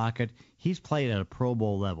at Lockett, he's played at a Pro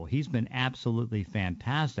Bowl level. He's been absolutely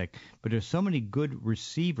fantastic. But there's so many good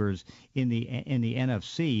receivers in the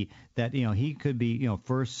NFC that he could be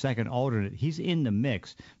first, second alternate. He's in the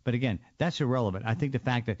mix. But again, that's irrelevant. I think the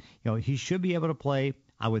fact that he should be able to play,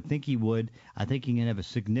 I would think he would. I think he can have a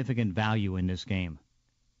significant value in this game.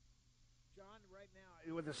 John, right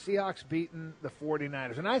now with the Seahawks beating the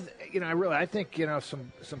 49ers, and I think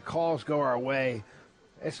some calls go our way.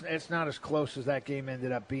 It's not as close as that game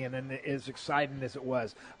ended up being and as exciting as it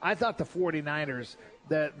was. I thought the 49ers,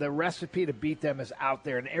 the recipe to beat them is out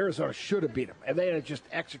there, and Arizona should have beat them. If they had just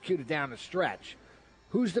executed down the stretch.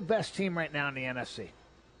 Who's the best team right now in the NFC?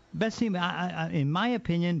 Best team, in my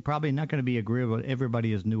opinion, probably not going to be agreeable with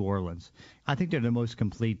everybody, is New Orleans. I think they're the most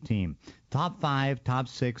complete team. Top 5, top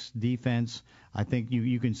 6 defense. I think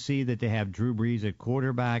you can see that they have Drew Brees at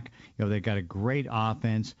quarterback. They've got a great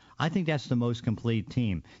offense. I think that's the most complete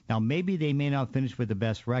team. Now, maybe they may not finish with the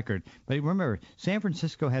best record, but remember, San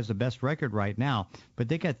Francisco has the best record right now, but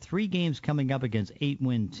they got 3 games coming up against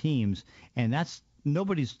 8-win teams, and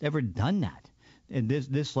nobody's ever done that. And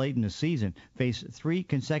this late in the season, face 3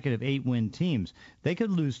 consecutive 8-win teams. They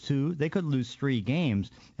could lose 2, they could lose 3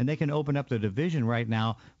 games, and they can open up the division right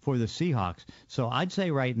now for the Seahawks. So I'd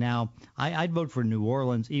say right now, I'd vote for New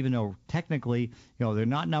Orleans, even though technically, they're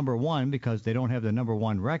not number 1 because they don't have the number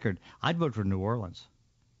 1 record. I'd vote for New Orleans.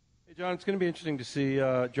 Hey, John, it's going to be interesting to see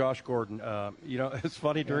Josh Gordon. It's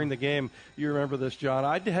funny during the game. You remember this, John.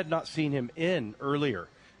 I had not seen him earlier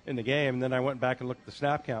in the game, and then I went back and looked at the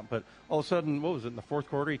snap count, but all of a sudden, what was it, in the fourth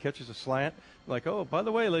quarter, he catches a slant, like, oh, by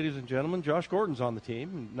the way, ladies and gentlemen, Josh Gordon's on the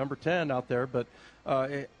team, number 10 out there, but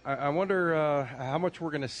I wonder how much we're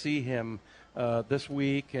going to see him this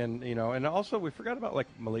week, and and also we forgot about like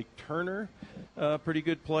Malik Turner, pretty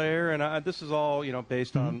good player, and this is all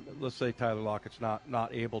based on, let's say Tyler Lockett's not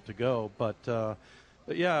able to go, but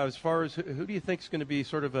But yeah, as far as who do you think is going to be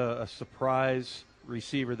sort of a surprise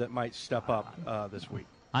receiver that might step up this week?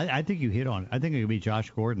 I think you hit on it. I think it could be Josh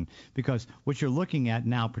Gordon, because what you're looking at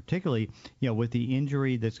now, particularly, with the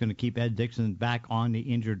injury that's going to keep Ed Dickson back on the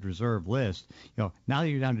injured reserve list, now that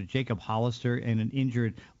you're down to Jacob Hollister and an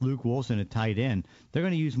injured Luke Wilson at tight end, they're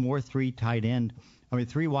going to use more three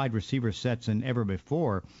wide receiver sets than ever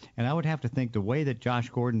before. And I would have to think the way that Josh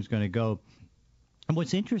Gordon's going to go. And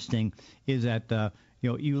what's interesting is that,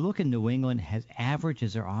 you look in New England, as average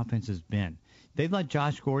as their offense has been, they've let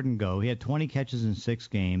Josh Gordon go. He had 20 catches in 6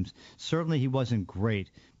 games. Certainly he wasn't great,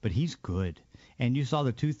 but he's good. And you saw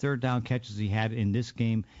the 2 third-down catches he had in this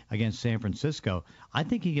game against San Francisco. I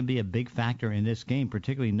think he can be a big factor in this game,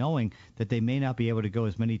 particularly knowing that they may not be able to go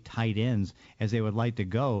as many tight ends as they would like to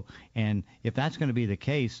go. And if that's going to be the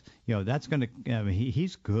case, that's going to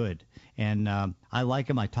he's good. And I like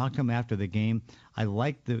him. I talked to him after the game. I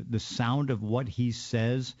like the sound of what he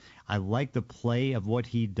says. I like the play of what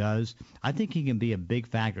he does. I think he can be a big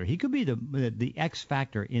factor. He could be the X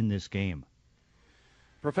factor in this game.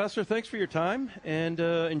 Professor, thanks for your time, and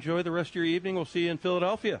enjoy the rest of your evening. We'll see you in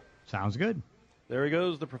Philadelphia. Sounds good. There he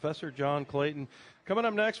goes, the Professor, John Clayton. Coming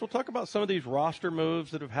up next, we'll talk about some of these roster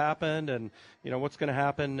moves that have happened and, what's going to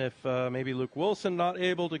happen if maybe Luke Wilson not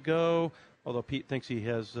able to go, although Pete thinks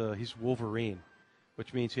he's Wolverine,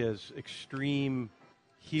 which means he has extreme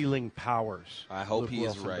healing powers. I hope he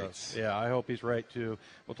is Wilson right. Does. Yeah, I hope he's right, too.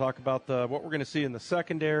 We'll talk about what we're going to see in the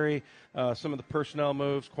secondary, some of the personnel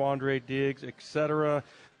moves, Quandre Diggs, etc.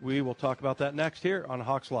 We will talk about that next here on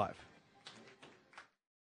Hawks Live.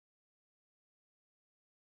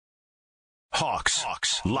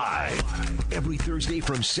 Hawks Live. Every Thursday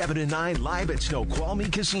from 7 to 9 live at Snoqualmie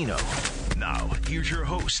Casino. Now, here's your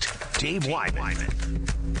host, Dave Wyman.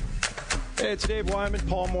 Hey, it's Dave Wyman,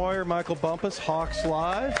 Paul Moyer, Michael Bumpus, Hawks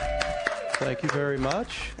Live. Thank you very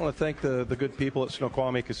much. I want to thank the good people at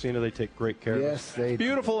Snoqualmie Casino. They take great care of us. Yes, they do.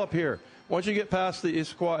 Beautiful up here. Once you get past the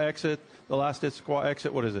Issaquah exit, the last Issaquah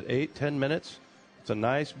exit, what is it, 8-10 minutes? It's a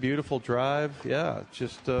nice, beautiful drive. Yeah, it's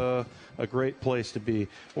just a great place to be.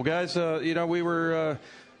 Well, guys, we were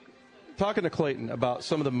talking to Clayton about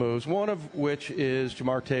some of the moves, one of which is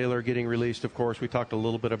Jamar Taylor getting released, of course. We talked a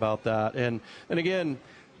little bit about that. And again,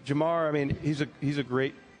 Jamar, I mean, he's a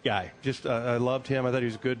great guy. Just I loved him. I thought he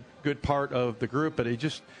was a good part of the group, but he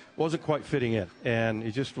just wasn't quite fitting in. And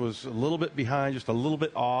he just was a little bit behind, just a little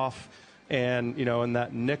bit off. And, in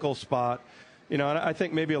that nickel spot, and I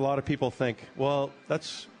think maybe a lot of people think, well,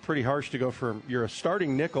 that's pretty harsh to go from you're a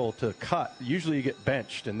starting nickel to cut. Usually you get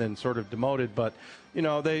benched and then sort of demoted. But,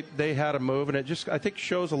 they had a move, and it just, I think,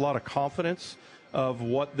 shows a lot of confidence of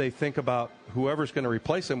what they think about whoever's going to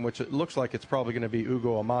replace him, which it looks like it's probably going to be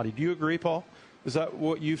Ugo Amadi. Do you agree, Paul? Is that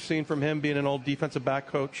what you've seen from him, being an old defensive back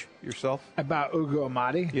coach yourself? About Ugo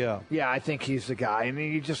Amadi? Yeah. Yeah, I think he's the guy. I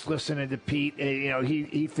mean, you just listening to Pete,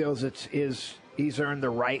 he feels he's earned the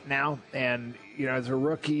right now. And, as a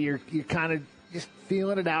rookie, you're kind of just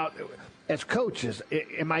feeling it out. As coaches,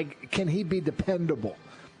 can he be dependable?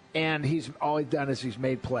 And all he's done is he's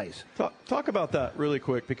made plays. Talk about that really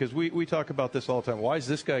quick, because we talk about this all the time. Why does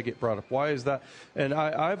this guy get brought up? Why is that? And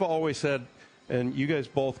I've always said, and you guys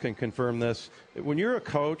both can confirm this, when you're a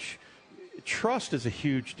coach, trust is a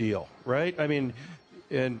huge deal, right? I mean,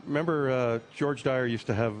 and remember George Dyer used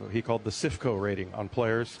to have, he called the CIFCO rating on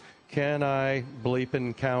players. Can I bleep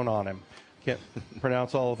and count on him? Can't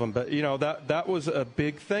pronounce all of them. But, that was a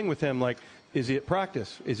big thing with him. Like, is he at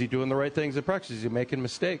practice? Is he doing the right things at practice? Is he making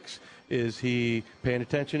mistakes? Is he paying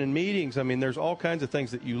attention in meetings? I mean, there's all kinds of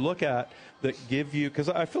things that you look at that give you, because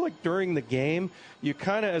I feel like during the game, you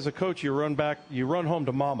kind of, as a coach, you run home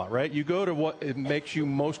to mama, right? You go to what it makes you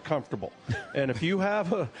most comfortable. And if you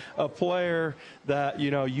have a player that,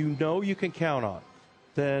 you can count on,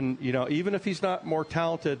 then, even if he's not more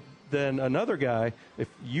talented than another guy, if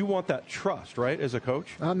you want that trust, right, as a coach?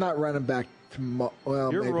 I'm not running back.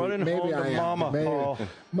 You're running home to Mama, Paul.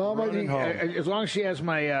 Mama, as long as she has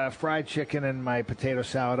my fried chicken and my potato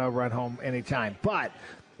salad, I'll run home anytime. But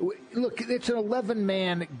look, it's an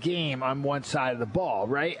 11-man game on one side of the ball,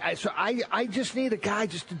 right? So I just need a guy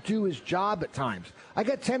just to do his job at times. I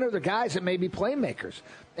got 10 other guys that may be playmakers.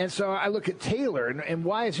 And so I look at Taylor, and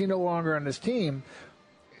why is he no longer on this team?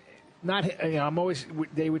 I'm always,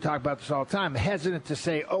 they would talk about this all the time, hesitant to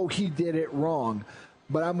say, oh, he did it wrong.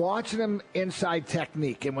 But I'm watching him inside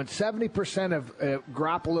technique. And when 70% of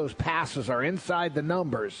Garoppolo's passes are inside the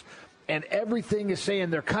numbers, and everything is saying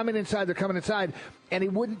they're coming inside, and he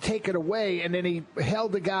wouldn't take it away, and then he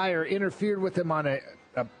held the guy or interfered with him on an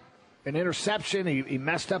interception. He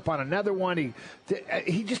messed up on another one.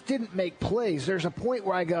 He just didn't make plays. There's a point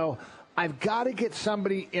where I go, I've got to get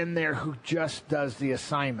somebody in there who just does the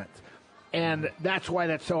assignment. And that's why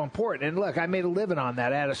that's so important. And look, I made a living on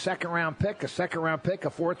that. I had a second-round pick, a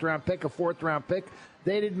fourth-round pick, a fourth-round pick.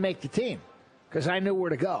 They didn't make the team because I knew where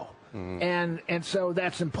to go. Mm-hmm. And so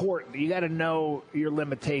that's important. You got to know your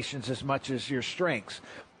limitations as much as your strengths.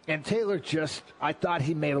 And Taylor I thought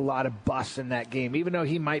he made a lot of busts in that game, even though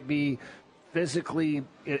he might be physically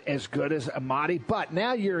as good as Amadi. But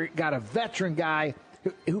now you've got a veteran guy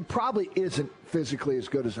who probably isn't physically as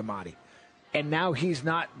good as Amadi. And now he's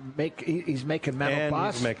making mental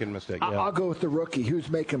busts. He's making mistakes. Yeah. I'll go with the rookie who's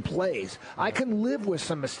making plays. I can live with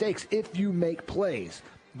some mistakes if you make plays.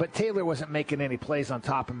 But Taylor wasn't making any plays on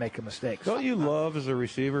top of making mistakes. Don't you love, as a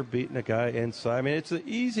receiver, beating a guy inside? I mean, it's the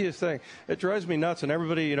easiest thing. It drives me nuts. And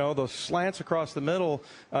everybody, those slants across the middle,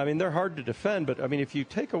 I mean, they're hard to defend. But, I mean, if you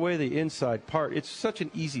take away the inside part, it's such an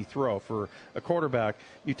easy throw for a quarterback.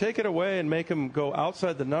 You take it away and make them go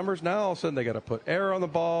outside the numbers. Now, all of a sudden, they got to put air on the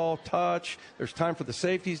ball, touch. There's time for the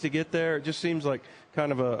safeties to get there. It just seems like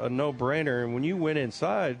kind of a no-brainer. And when you win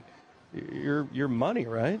inside, your money,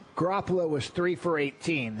 right? Garoppolo was 3 for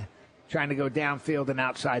 18 trying to go downfield and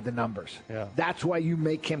outside the numbers. Yeah. That's why you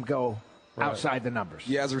make him go outside the numbers.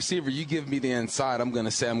 Yeah, as a receiver, you give me the inside, I'm going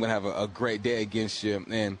to say I'm going to have a great day against you.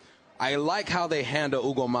 And I like how they handle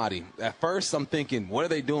Ugo Amadi. At first, I'm thinking, what are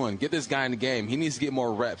they doing? Get this guy in the game. He needs to get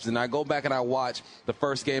more reps. And I go back and I watch the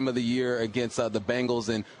first game of the year against the Bengals,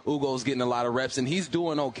 and Ugo's getting a lot of reps, and he's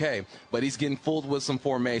doing okay. But he's getting fooled with some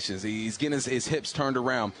formations. He's getting his hips turned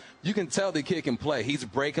around. You can tell the kid can play. He's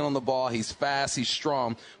breaking on the ball. He's fast. He's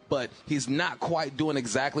strong. But he's not quite doing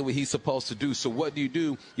exactly what he's supposed to do. So what do?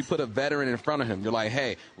 You put a veteran in front of him. You're like,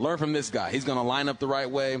 hey, learn from this guy. He's going to line up the right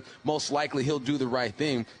way. Most likely he'll do the right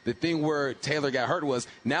thing. The thing where Taylor got hurt was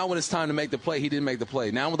now when it's time to make the play, he didn't make the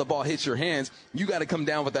play. Now when the ball hits your hands, you got to come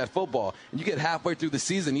down with that football. And you get halfway through the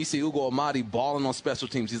season, you see Ugo Amadi balling on special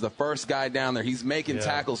teams. He's the first guy down there. He's making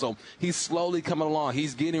tackles. So he's slowly coming along.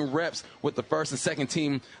 He's getting reps with the first and second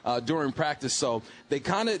team during practice. So they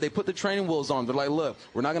put the training wheels on. They're like, look,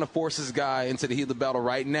 we're not going to force this guy into the heat of the battle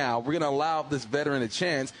right now. We're going to allow this veteran a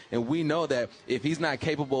chance, and we know that if he's not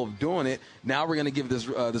capable of doing it, now we're going to give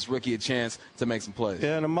this rookie a chance to make some plays.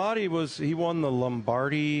 Yeah, and Amadi won the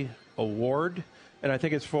Lombardi Award, and I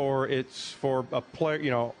think it's for a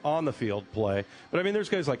player, on the field play. But I mean, there's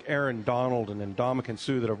guys like Aaron Donald and Ndamukong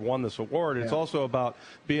Suh that have won this award. It's also about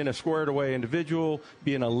being a squared away individual,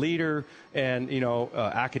 being a leader, and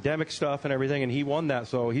academic stuff and everything. And he won that,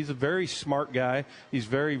 so he's a very smart guy. He's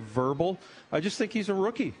very verbal. I just think he's a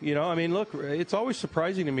rookie. I mean, look, it's always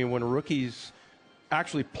surprising to me when rookies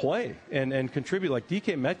actually play and contribute. Like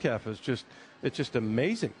DK Metcalf is just. It's just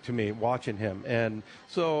amazing to me watching him. And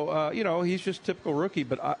so, he's just typical rookie.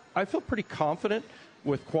 But I feel pretty confident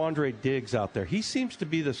with Quandre Diggs out there. He seems to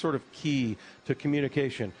be the sort of key to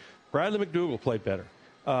communication. Bradley McDougald played better.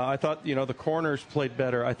 I thought, the corners played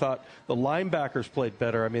better. I thought the linebackers played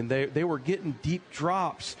better. I mean, they were getting deep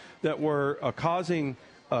drops that were causing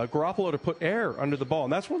Garoppolo to put air under the ball.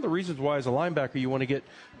 And that's one of the reasons why, as a linebacker, you want to get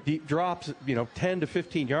deep drops, 10 to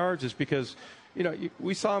 15 yards is because –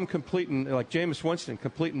 we saw him completing, like Jameis Winston,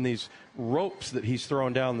 completing these ropes that he's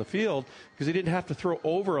throwing down the field because he didn't have to throw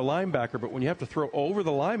over a linebacker. But when you have to throw over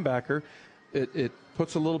the linebacker, it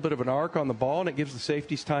puts a little bit of an arc on the ball, and it gives the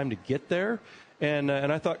safeties time to get there. And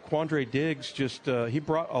I thought Quandre Diggs he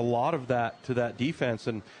brought a lot of that to that defense.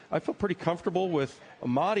 And I feel pretty comfortable with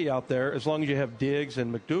Amadi out there as long as you have Diggs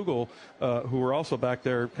and McDougald, who were also back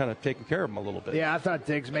there kind of taking care of him a little bit. Yeah, I thought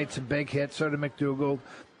Diggs made some big hits, so did McDougald.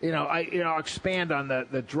 I'll expand on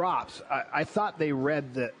the drops. I thought they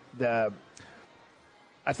read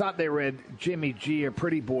I thought they read Jimmy G or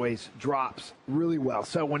Pretty Boy's drops really well.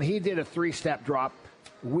 So when he did a 3-step drop,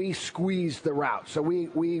 we squeezed the route. So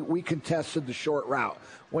we contested the short route.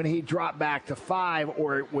 When he dropped back to 5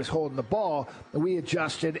 or was holding the ball, we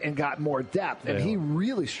adjusted and got more depth. And he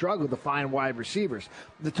really struggled to find wide receivers.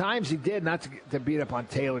 The times he did, not to beat up on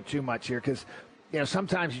Taylor too much here, because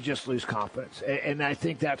sometimes you just lose confidence. And I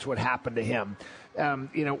think that's what happened to him.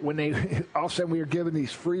 When they all of a sudden we were given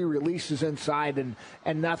these free releases inside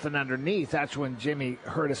and nothing underneath, that's when Jimmy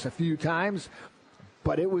hurt us a few times.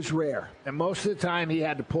 But it was rare. And most of the time he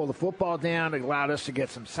had to pull the football down. It allowed us to get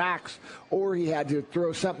some sacks. Or he had to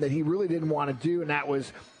throw something that he really didn't want to do, and that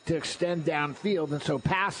was to extend downfield. And so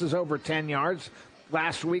passes over 10 yards.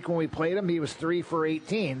 Last week when we played him, he was 3 for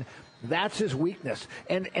 18. That's his weakness.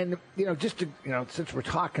 And just to, since we're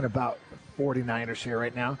talking about 49ers here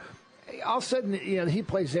right now, all of a sudden, he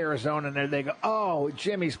plays Arizona, and they go, oh,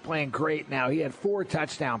 Jimmy's playing great now. He had 4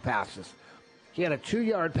 touchdown passes. He had a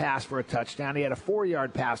 2-yard pass for a touchdown. He had a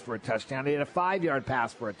 4-yard pass for a touchdown. He had a 5-yard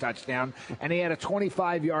pass for a touchdown. And he had a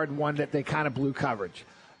 25-yard one that they kind of blew coverage.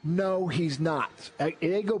 No, he's not.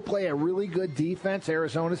 They go play a really good defense.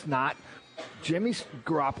 Arizona's not. Jimmy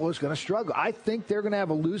Garoppolo is going to struggle. I think they're going to have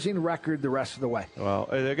a losing record the rest of the way. Well,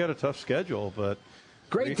 they got a tough schedule, but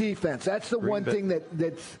great defense. That's the one thing that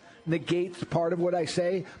negates part of what I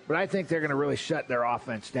say. But I think they're going to really shut their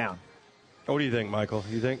offense down. What do you think, Michael?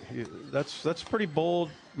 You think that's a pretty bold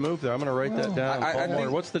move there? I'm going to write that down. I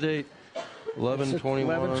think, what's the date? 11/21.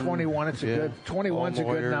 11/21. It's a good. 21's a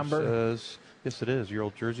good number. Yes, it is, your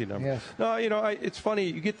old jersey number. Yes. No, it's funny.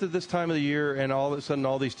 You get to this time of the year, and all of a sudden,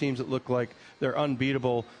 all these teams that look like they're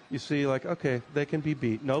unbeatable, you see, like, okay, they can be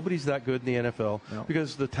beat. Nobody's that good in the NFL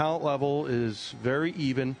because the talent level is very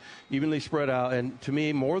evenly spread out. And to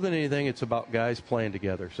me, more than anything, it's about guys playing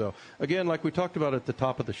together. So, again, like we talked about at the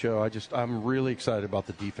top of the show, I'm really excited about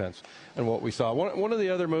the defense and what we saw. One of the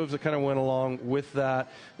other moves that kind of went along with that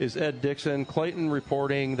is Ed Dickson. Clayton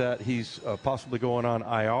reporting that he's possibly going on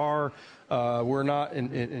IR. We're not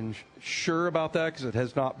sure about that because it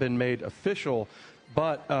has not been made official.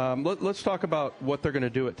 But let's talk about what they're going to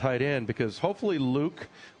do at tight end, because hopefully Luke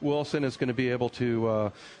Wilson is going to be able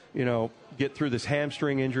to, get through this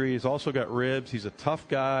hamstring injury. He's also got ribs. He's a tough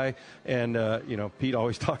guy. And, Pete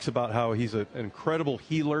always talks about how he's an incredible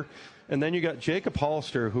healer. And then you got Jacob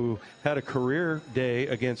Hollister, who had a career day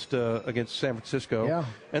against San Francisco. Yeah.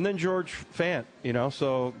 And then George Fant,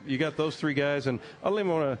 So you got those three guys. And I don't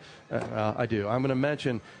even want to I do. I'm going to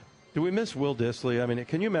mention, do we miss Will Dissly? I mean,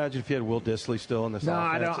 can you imagine if you had Will Dissly still in this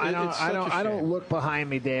offense? I don't look behind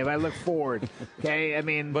me, Dave. I look forward. Okay? I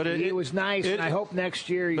mean, he was nice, and I hope next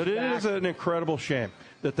year he's back. But it is an incredible shame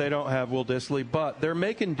that they don't have Will Dissly, but they're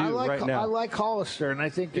making do right now. I like Hollister, and I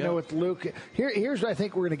think, with Luke, here's what I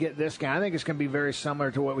think we're going to get this guy. I think it's going to be very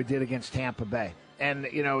similar to what we did against Tampa Bay. And,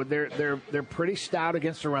 they're pretty stout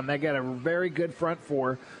against the run. They got a very good front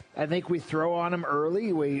four. I think we throw on them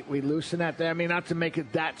early. We loosen that. I mean, not to make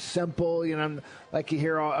it that simple, like you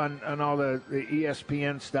hear on all the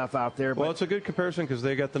ESPN stuff out there. Well, it's a good comparison because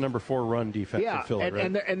they got the number 4 run defense in Philly,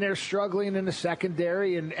 right? And they're struggling in the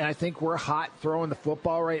secondary, and I think we're hot throwing the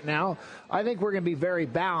football right now. I think we're going to be very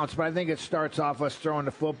balanced, but I think it starts off us throwing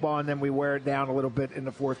the football, and then we wear it down a little bit in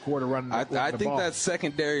the fourth quarter running I the ball. think that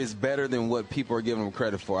secondary is better than what people are giving them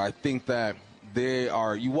credit for. I think that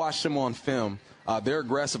you watch them on film. They're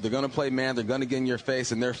aggressive. They're going to play man. They're going to get in your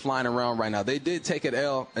face, and they're flying around right now. They did take an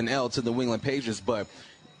L to the New England Patriots, but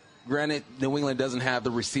granted, New England doesn't have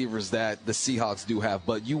the receivers that the Seahawks do have.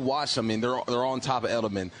 But you watch them, and they're on top of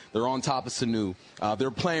Edelman. They're on top of Sanu.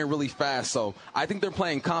 They're playing really fast. So I think they're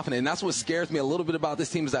playing confident. And that's what scares me a little bit about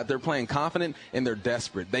this team is that they're playing confident and they're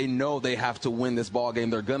desperate. They know they have to win this ball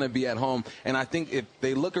game. They're going to be at home. And I think if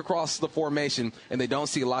they look across the formation and they don't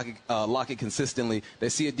see Lockett consistently, they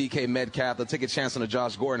see a DK Metcalf, they'll take a chance on a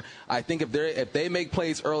Josh Gordon. I think if they make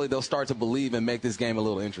plays early, they'll start to believe and make this game a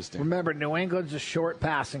little interesting. Remember, New England's a short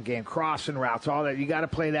passing game, crossing routes, all that. You got to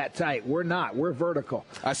play that tight. We're not. We're vertical.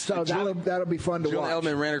 So that'll be fun to watch.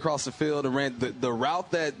 Julian Edelman ran across the field and ran the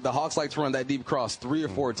route that the Hawks like to run, that deep cross, 3 or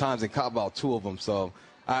 4 times and caught about 2 of them. So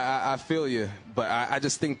I feel you, but I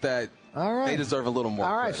just think that they deserve a little more.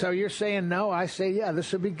 All right, credit. So you're saying no. I say, yeah,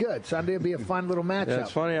 this would be good. Sunday will be a fun little matchup. Yeah,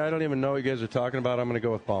 it's funny. I don't even know what you guys are talking about. I'm going to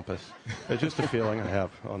go with Bumpus. It's just a feeling I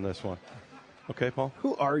have on this one. Okay, Paul?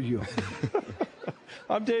 Who are you?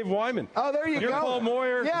 I'm Dave Wyman. Oh, there You're go. Paul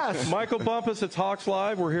Moyer. Yes. Michael Bumpus. It's Hawks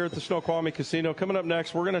Live. We're here at the Snoqualmie Casino. Coming up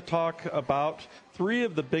next, we're going to talk about 3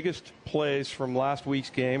 of the biggest plays from last week's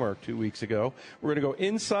game, or 2 weeks ago. We're going to go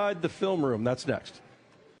inside the film room. That's next.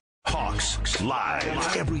 Hawks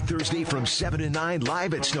Live. Every Thursday from 7 to 9,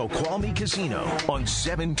 live at Snoqualmie Casino on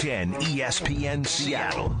 710 ESPN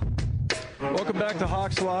Seattle. Welcome back to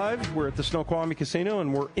Hawks Live. We're at the Snoqualmie Casino,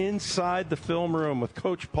 and we're inside the film room with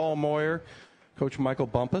Coach Paul Moyer, Coach Michael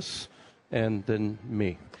Bumpus, and then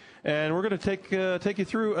me. And we're going to take you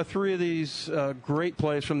through 3 of these great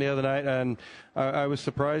plays from the other night. And I was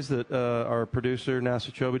surprised that our producer,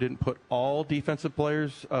 Nasa Chobe, didn't put all defensive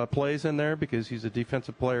plays in there because he's a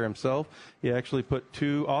defensive player himself. He actually put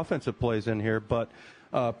 2 offensive plays in here, but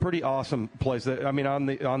pretty awesome plays. I mean, on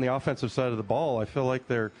the offensive side of the ball, I feel like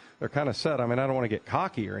they're kind of set. I mean, I don't want to get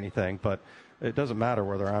cocky or anything, but it doesn't matter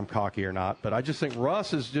whether I'm cocky or not. But I just think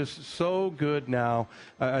Russ is just so good now.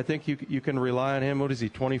 I think you can rely on him. What is he,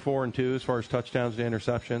 24-2 as far as touchdowns to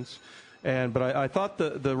interceptions? But I thought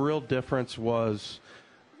the real difference was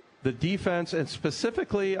the defense, and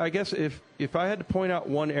specifically, I guess if I had to point out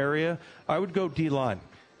one area, I would go D-line.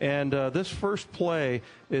 And this first play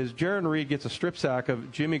is Jarran Reed gets a strip sack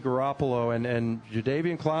of Jimmy Garoppolo, and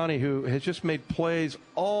Jadeveon Clowney, who has just made plays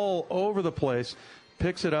all over the place,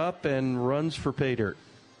 picks it up and runs for pay dirt.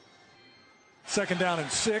 2nd down and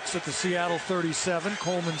 6 at the Seattle 37.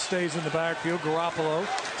 Coleman stays in the backfield. Garoppolo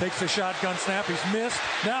takes a shotgun snap. He's missed.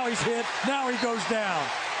 Now he's hit. Now he goes down.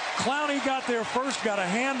 Clowney got there first, got a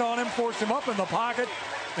hand on him, forced him up in the pocket,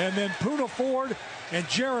 and then Poona Ford and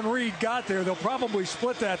Jarran Reed got there. They'll probably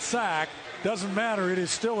split that sack. Doesn't matter. It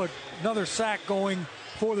is still another sack going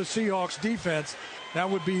for the Seahawks defense. That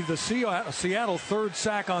would be the Seattle 3rd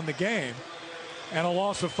sack on the game and a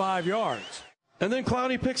loss of 5 yards. And then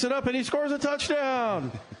Clowney picks it up and he scores a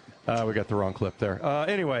touchdown. We got the wrong clip there.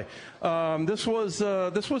 Anyway, this was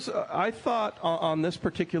I thought on this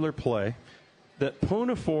particular play that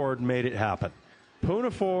Poona Ford made it happen.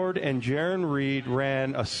 Poona Ford and Jarran Reed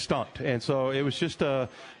ran a stunt, and so it was just I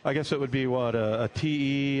guess it would be a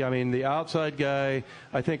TE. I mean, the outside guy,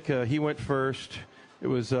 I think he went first. It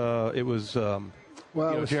was Jarran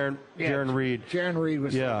Reed. Jarran Reed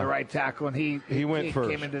was the right tackle, and he went first.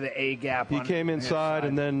 Came into the A gap. He came inside,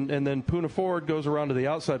 and then Poona Ford goes around to the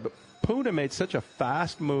outside. But Poona made such a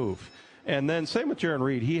fast move, and then same with Jarran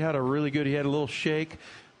Reed. He had a little shake.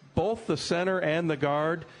 Both the center and the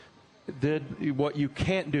guard did what you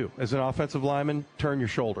can't do as an offensive lineman: turn your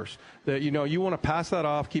shoulders. That you want to pass that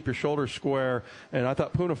off, keep your shoulders square. And I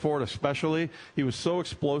thought Poona Ford especially, he was so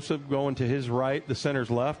explosive going to his right, the center's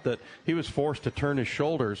left, that he was forced to turn his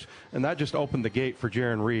shoulders, and that just opened the gate for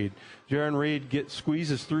Jarran Reed. Jarran Reed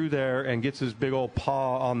squeezes through there and gets his big old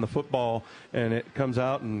paw on the football, and it comes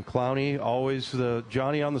out, and Clowney, always the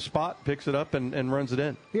Johnny on the spot, picks it up and runs it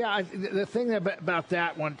in. Yeah, the thing about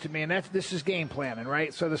that one to me, and this is game planning,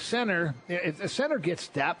 right? So the center gets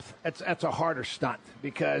depth. That's a harder stunt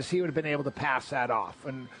because he would have been able to pass that off.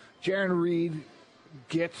 And Jarran Reed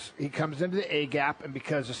comes into the A gap, and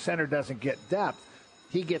because the center doesn't get depth,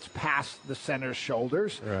 he gets past the center's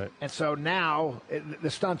shoulders. Right. And so now the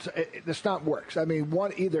stunt works. I mean,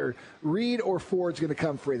 either Reed or Ford's going to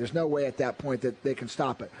come free. There's no way at that point that they can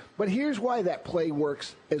stop it. But here's why that play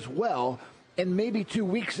works as well, and maybe 2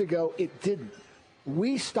 weeks ago it didn't.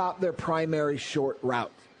 We stopped their primary short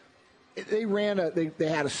route. They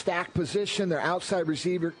had a stack position. Their outside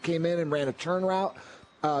receiver came in and ran a turn route.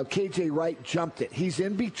 KJ Wright jumped it. He's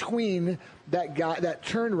in between that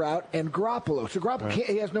turn route and Garoppolo. So Garoppolo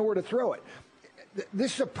he has nowhere to throw it.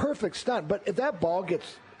 This is a perfect stunt. But if that ball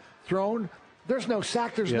gets thrown, there's no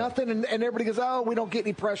sack. There's nothing. And everybody goes, oh, we don't get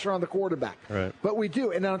any pressure on the quarterback. Right. But we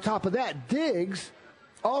do. And on top of that, Diggs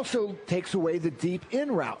also takes away the deep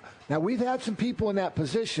in route. Now, we've had some people in that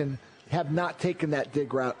position have not taken that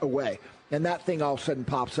dig route away. And that thing all of a sudden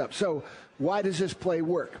pops up. So why does this play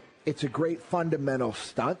work? It's a great fundamental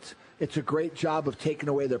stunt. It's a great job of taking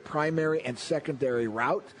away their primary and secondary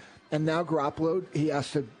route. And now Garoppolo, he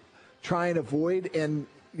has to try and avoid. And,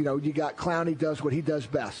 you got Clowney does what he does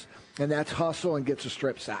best. And that's hustle and gets a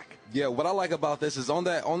strip sack. Yeah, what I like about this is on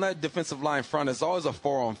that defensive line front, it's always a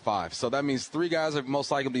 4-on-5. So that means 3 guys are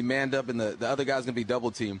most likely going to be manned up, and the other guy's going to be double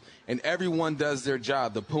teamed. And everyone does their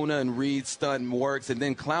job. The Poona and Reed stunt works, and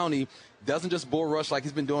then Clowney doesn't just bull rush like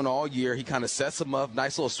he's been doing all year. He kind of sets them up,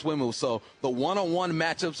 nice little swim move. So the one-on-one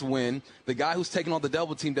matchups win. The guy who's taking on the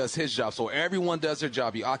double team does his job. So everyone does their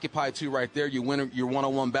job. You occupy 2 right there. You win your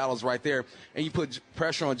one-on-one battles right there, and you put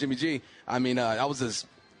pressure on Jimmy G. I mean, that was his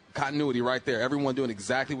continuity right there. Everyone doing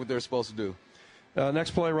exactly what they're supposed to do.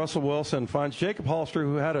 Next play, Russell Wilson finds Jacob Hollister,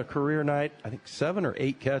 who had a career night, I think 7 or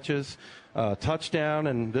 8 catches, touchdown,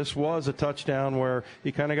 and this was a touchdown where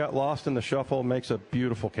he kind of got lost in the shuffle, makes a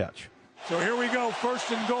beautiful catch. So here we go,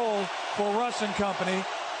 1st and goal for Russ and company.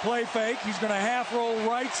 Play fake. He's going to half roll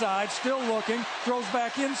right side, still looking, throws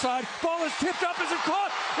back inside. Ball is tipped up. Is it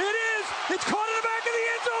caught? It is! It's caught in the back of the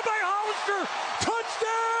end zone by Hollister.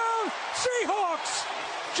 Touchdown, Seahawks!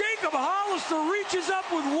 Jacob Hollister reaches up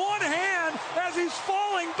with one hand as he's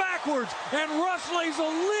falling backwards, and Russ lays a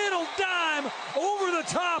little dime over the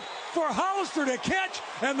top for Hollister to catch,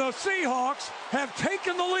 and the Seahawks have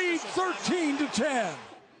taken the lead 13-10.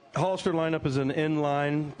 Hollister lined up as an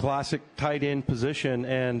inline, classic tight end position,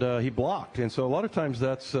 and he blocked. And so a lot of times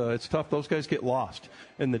that's it's tough. Those guys get lost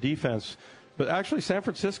in the defense. But actually, San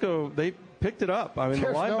Francisco, they picked it up. I mean,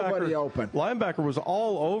 There's the nobody open. linebacker was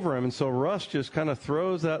all over him, and so Russ just kind of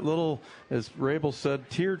throws that little, as Rabel said,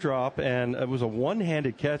 teardrop, and it was a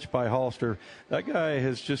one-handed catch by Hollister. That guy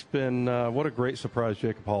has just been what a great surprise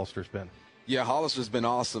Jacob Hollister's been. Yeah, Hollister's been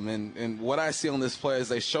awesome, and what I see on this play is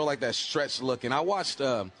they show like that stretch look. And I watched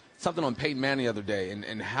something on Peyton Manning the other day,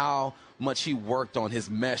 and how much he worked on his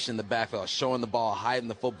mesh in the backfield, showing the ball, hiding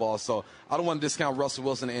the football. So I don't want to discount Russell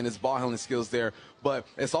Wilson and his ball handling skills there, but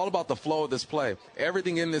it's all about the flow of this play.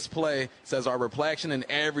 Everything in this play says our reflection, and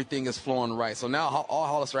everything is flowing right. So now all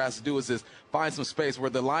Hollister has to do is just find some space where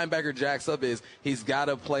the linebacker jacks up is he's got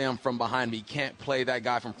to play him from behind me. He can't play that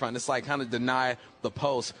guy from front. It's like kind of deny the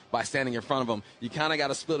post by standing in front of him. You kind of got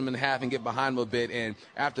to split him in half and get behind him a bit, and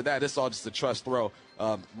after that, it's all just a trust throw.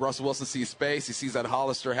 Russell Wilson sees space. He sees that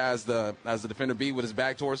Hollister has the defender beat with his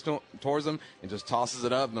back towards him, and just tosses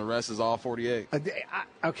it up, and the rest is all 48.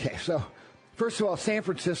 Okay, so first of all, San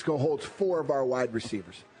Francisco holds 4 of our wide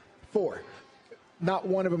receivers. 4. Not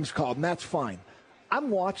one of them's called, and that's fine. I'm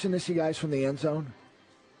watching this, you guys, from the end zone.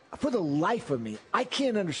 For the life of me, I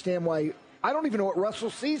can't understand why. I don't even know what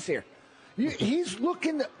Russell sees here. He's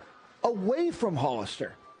looking away from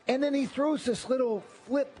Hollister, and then he throws this little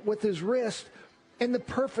flip with his wrist in the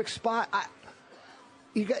perfect spot.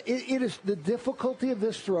 It is the difficulty of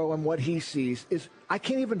this throw and what he sees is I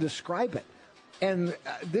can't even describe it. And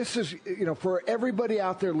this is, for everybody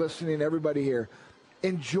out there listening, everybody here,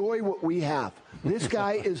 enjoy what we have. This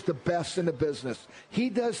guy is the best in the business. He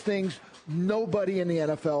does things nobody in the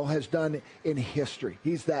NFL has done in history.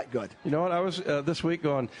 He's that good. You know what? I was this week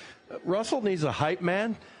going, Russell needs a hype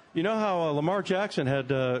man. You know how Lamar Jackson had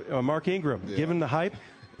Mark Ingram give him the hype?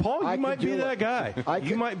 Paul, you might be that guy.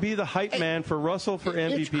 You might be the hype man for Russell for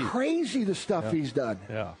MVP. It's crazy the stuff he's done.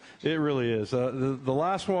 Yeah, it really is. The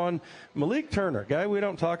last one, Malik Turner, guy we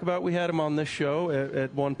don't talk about. We had him on this show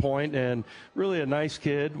at one point, and really a nice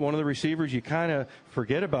kid, one of the receivers you kind of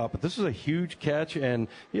forget about. But this is a huge catch, and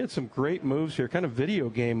he had some great moves here, kind of video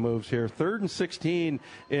game moves here. 3rd and 16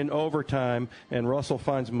 in overtime, and Russell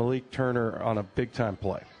finds Malik Turner on a big-time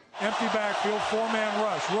play. Empty backfield, 4-man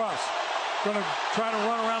rush. Russ going to try to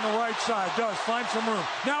run around the right side. Does find some room.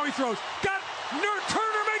 Now he throws.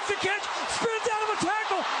 Turner makes the catch. Spins out of a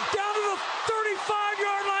tackle. Down to the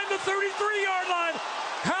 35-yard line, the 33-yard line.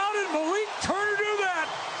 How did Malik Turner do that?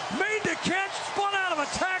 Made the catch. Spun out of a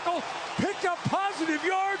tackle. Picked up positive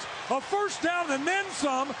yards. A first down and then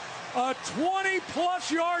some. A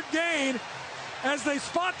 20-plus yard gain. As they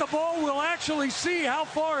spot the ball, we'll actually see how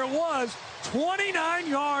far it was. 29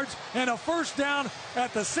 yards and a first down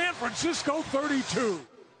at the San Francisco 32.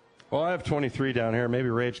 Well, I have 23 down here. Maybe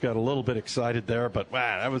Rage got a little bit excited there, but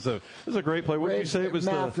wow, that was a great play. What did you say it was?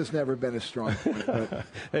 Math has never been as strong.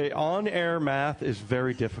 Hey, on-air math is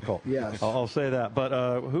very difficult. Yes, I'll say that. But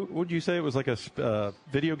who would you say it was like a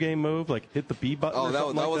video game move, like hit the B button? Oh,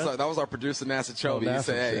 that was our producer Nasa Chovy. He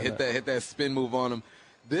said, "Hey, hit that spin move on him."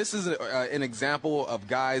 This is an example of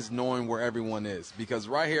guys knowing where everyone is, because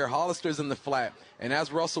right here, Hollister's in the flat, and as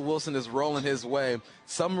Russell Wilson is rolling his way,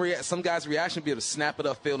 some guys' reaction would be able to snap it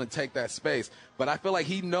upfield and take that space. But I feel like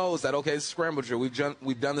he knows that, okay, it's scramble drill.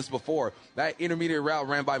 We've done this before. That intermediate route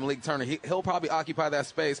ran by Malik Turner. He'll probably occupy that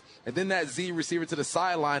space, and then that Z receiver to the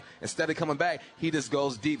sideline, instead of coming back, he just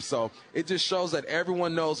goes deep. So it just shows that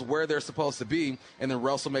everyone knows where they're supposed to be, and then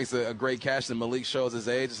Russell makes a great catch, and Malik shows his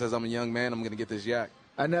age and says, I'm a young man, I'm going to get this yak.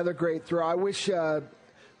 Another great throw. I wish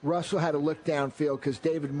Russell had a look downfield because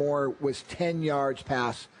David Moore was 10 yards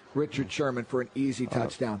past Richard Sherman for an easy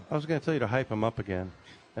touchdown. I was going to tell you to hype him up again,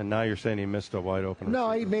 and now you're saying he missed a wide open. No,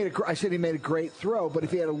 I said he made a great throw, but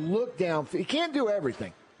if he had a look downfield, he can't do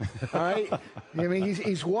everything. All right, I mean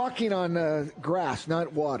he's walking on grass,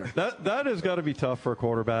 not water. That has got to be tough for a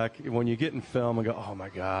quarterback when you get in film and go, oh my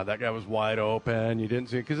God, that guy was wide open. You didn't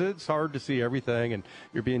see it, because it's hard to see everything and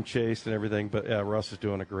you're being chased and everything. But yeah, Russ is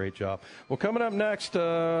doing a great job. Well, coming up next,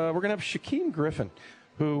 we're gonna have Shaquem Griffin,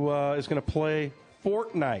 who is going to play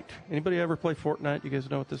Fortnite. Anybody ever play Fortnite? You guys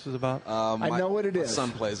know what this is about? I know what it is. My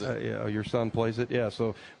son plays it. Yeah, your son plays it. Yeah,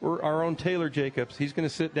 so our own Taylor Jacobs. He's going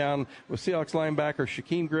to sit down with Seahawks linebacker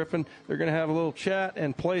Shaquem Griffin. They're going to have a little chat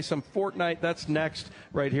and play some Fortnite. That's next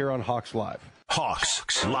right here on Hawks Live.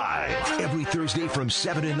 Hawks Live. Every Thursday from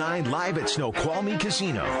 7 to 9 live at Snoqualmie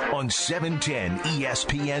Casino on 710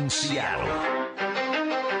 ESPN Seattle.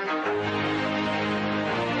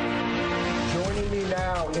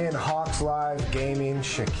 In Hawks Live Gaming,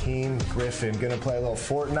 Shaquem Griffin going to play a little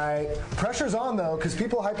Fortnite. Pressure's on, though, because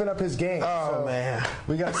people hyping up his game. Oh, man.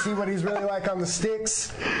 We got to see what he's really like on the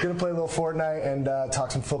sticks. Going to play a little Fortnite and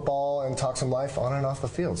talk some football and talk some life on and off the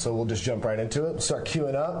field. So we'll just jump right into it. We'll start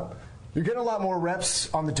queuing up. You're getting a lot more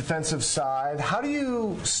reps on the defensive side. How do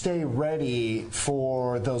you stay ready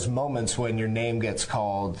for those moments when your name gets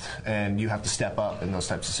called and you have to step up in those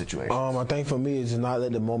types of situations? I think for me, it's just not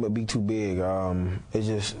let the moment be too big. It's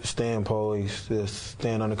just staying poised, just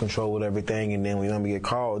staying under control with everything, and then when you get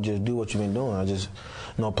called, just do what you've been doing. I just,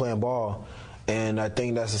 playing ball. And I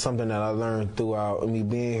think that's something that I learned throughout me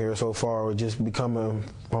being here so far, just becoming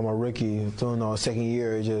from a rookie to second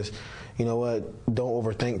year. It's just, you know what, don't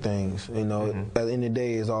overthink things. You know, at the end of the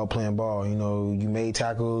day, it's all playing ball. You know, you made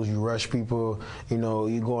tackles, you rush people, you know,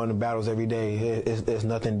 you go into battles every day. It's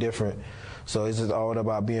nothing different. So it's just all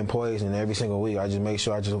about being poised, and every single week I just make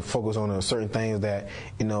sure I just focus on certain things that,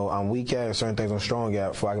 you know, I'm weak at and certain things I'm strong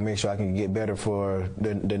at, so I can make sure I can get better for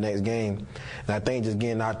the next game. And I think just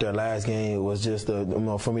getting out there last game was just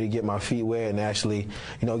for me to get my feet wet and actually,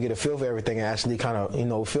 you know, get a feel for everything and actually kind of, you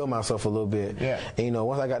know, feel myself a little bit. Yeah. And, you know,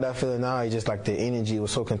 once I got that feeling now, it's just like the energy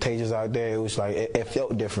was so contagious out there. It was like it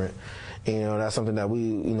felt different. You know, that's something that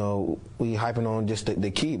we hyping on just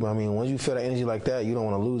to keep. I mean, once you feel that energy like that, you don't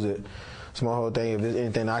want to lose it. So my whole thing, if there's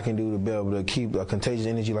anything I can do to be able to keep a contagious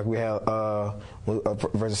energy like we had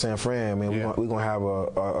versus San Fran, man, we're going to have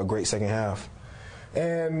a great second half.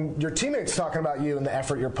 And your teammates talking about you and the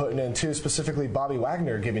effort you're putting in too, specifically Bobby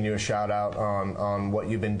Wagner giving you a shout out on what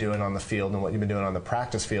you've been doing on the field and what you've been doing on the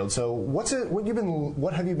practice field. So what have you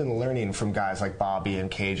been learning from guys like Bobby and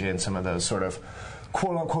KJ and some of those sort of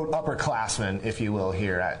quote-unquote upperclassmen, if you will,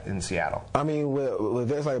 here in Seattle? I mean, with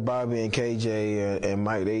guys like Bobby and KJ and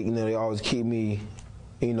Mike, they always keep me,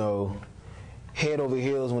 you know, head over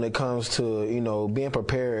heels when it comes to, you know, being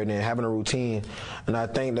prepared and having a routine. And I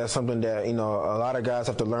think that's something that, you know, a lot of guys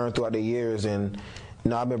have to learn throughout the years. And, you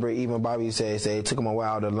know, I remember even Bobby say it took him a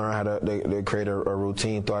while to learn how to create a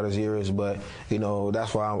routine throughout his years. But, you know,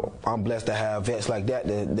 that's why I'm blessed to have vets like that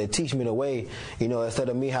that teach me the way, you know, instead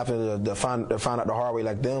of me having to find out the hard way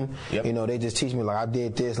like them. Yep. You know, they just teach me, like, I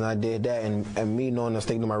did this and I did that. And me knowing to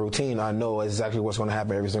stick to my routine, I know exactly what's going to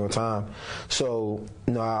happen every single time. So,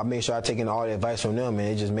 you know, I made sure I take in all the advice from them, and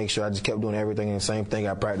it just makes sure I just kept doing everything and the same thing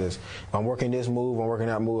I practice. If I'm working this move, I'm working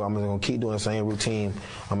that move, I'm going to keep doing the same routine.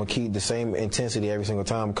 I'm going to keep the same intensity every single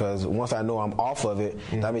time, because once I know I'm off of it,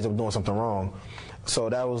 that means I'm doing something wrong. So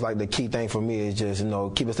that was like the key thing for me, is just, you know,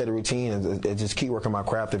 keep a steady routine and just keep working my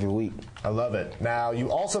craft every week. I love it. Now,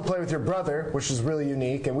 you also play with your brother, which is really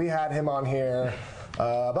unique, and we had him on here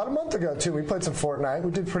about a month ago, too. We played some Fortnite.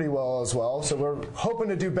 We did pretty well as well. So we're hoping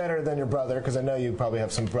to do better than your brother, because I know you probably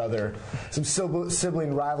have some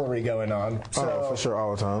sibling rivalry going on. So, for sure,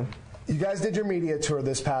 all the time. You guys did your media tour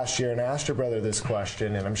this past year and asked your brother this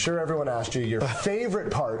question, and I'm sure everyone asked you your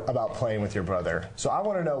favorite part about playing with your brother. So I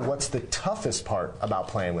want to know, what's the toughest part about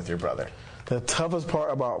playing with your brother? The toughest part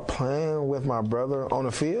about playing with my brother on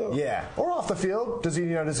the field? Yeah, or off the field. Does he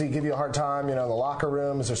give you a hard time, in the locker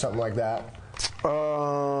rooms or something like that?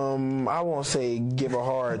 I won't say give a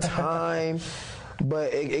hard time.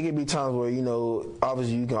 But it can be times where,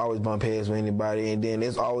 obviously you can always bump heads with anybody, and then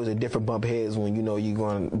there's always a different bump heads when you're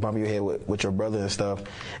going to bump your head with your brother and stuff.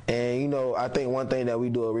 And, I think one thing that we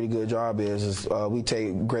do a really good job is we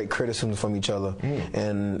take great criticism from each other.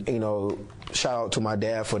 And, shout out to my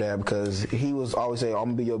dad for that, because he was always saying, I'm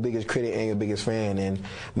going to be your biggest critic and your biggest fan. And me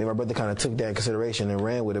and my brother kind of took that in consideration and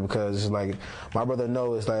ran with it, because it's like, my brother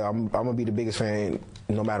knows, like, I'm going to be the biggest fan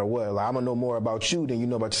no matter what. Like, I'm going to know more about you than you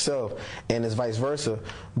know about yourself, and it's vice versa.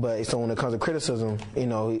 But so when it comes to criticism,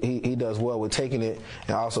 he does well with taking it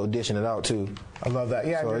and also dishing it out too. I love that.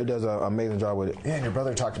 Yeah, so he does an amazing job with it. Yeah, and your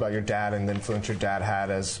brother talked about your dad and the influence your dad had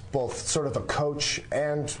as both sort of a coach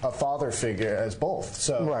and a father figure, as both.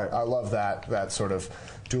 So right. I love that sort of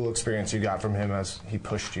dual experience you got from him as he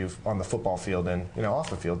pushed you on the football field and off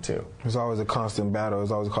the field too. It's always a constant battle.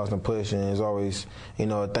 It's always a constant push, and it's always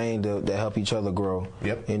a thing to help each other grow.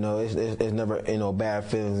 Yep. It's never bad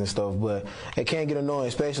feelings and stuff, but it can get annoying,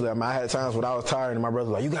 especially. I had times when I was tired and my brother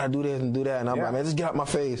was like, you gotta do this and do that, and I'm like, man, just get out my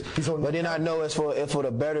face. But then I know it's for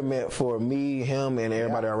the betterment for me, him, and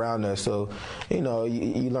everybody around us. So you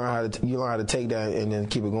learn how to take that and then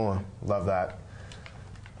keep it going. Love that.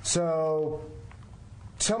 So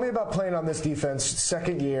tell me about playing on this defense,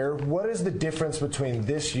 second year. What is the difference between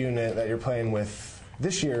this unit that you're playing with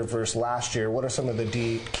this year versus last year? What are some of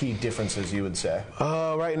the key differences you would say?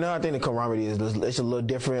 Right now, I think the camaraderie it's a little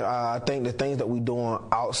different. I think the things that we're doing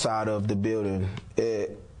outside of the building,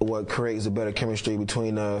 what creates a better chemistry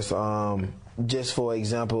between us. Just for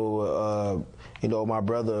example, my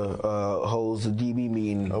brother holds a DB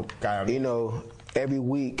meeting. Every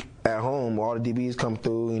week at home, all the DBs come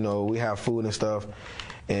through. We have food and stuff.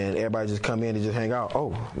 And everybody just come in and just hang out.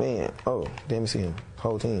 Oh, man. Oh, let me see him.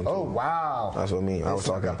 Whole team. Oh, wow. That's what I mean. I was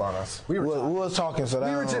talking. Up on us. We were talking, so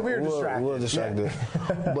we were distracted. We were distracted.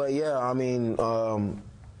 Yeah. But, yeah, I mean,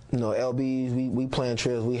 LBs, we playing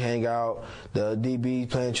trips, we hang out. The DBs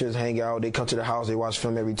playing trips, hang out. They come to the house, they watch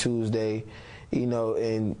film every Tuesday. you know,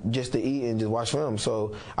 and just to eat and just watch film.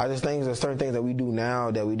 So I just think there's certain things that we do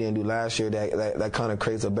now that we didn't do last year that kind of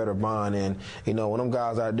creates a better bond. And, you know, when them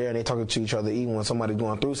guys out there and they talking to each other, even when somebody's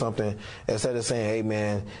going through something, instead of saying, hey,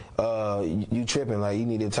 man, you tripping, like, you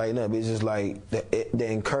need to tighten up, it's just like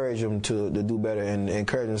they encourage them to do better and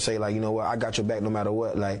encourage them to say, like, you know what, I got your back no matter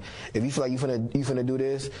what. Like, if you feel like you finna do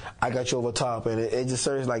this, I got you over top. And it just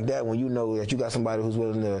serves like that when you know that you got somebody who's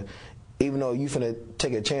willing to, even though you finna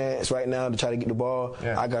take a chance right now to try to get the ball,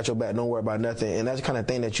 I got your back, don't worry about nothing. And that's the kind of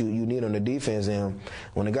thing that you need on the defense. And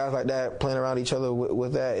when the guys like that playing around each other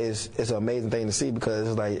with that, it's an amazing thing to see, because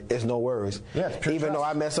it's like, it's no worries. Yeah, even though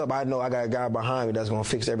I mess up, I know I got a guy behind me that's going to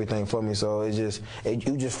fix everything for me. So you just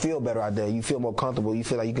feel better out there. You feel more comfortable. You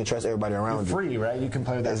feel like you can trust everybody around you. You're free, right? You can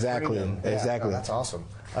play with that freedom. Exactly. No, that's awesome.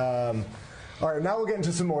 All right, now we'll get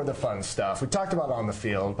into some more of the fun stuff. We talked about on the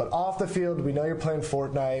field, but off the field, we know you're playing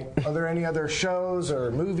Fortnite. Are there any other shows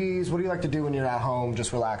or movies? What do you like to do when you're at home,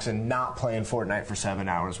 just relaxing, not playing Fortnite for 7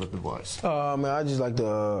 hours with the boys? Man, I just like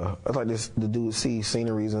to see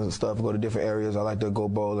sceneries and stuff, go to different areas. I like to go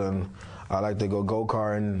bowling. I like to go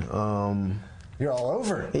go-karting. You're all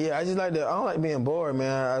over it. Yeah, I don't like being bored,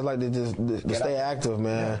 man. I like to just stay active,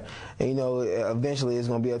 man. Yeah. And, you know, eventually it's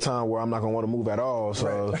going to be a time where I'm not going to want to move at all.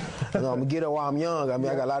 So, you know, I'm going to get it while I'm young. I mean,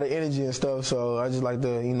 I got a lot of energy and stuff, so I just like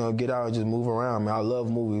to, you know, get out and just move around, man. I love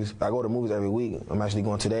movies. I go to movies every week. I'm actually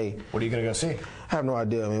going today. What are you going to go see? I have no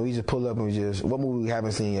idea, man. We just pull up and what movie we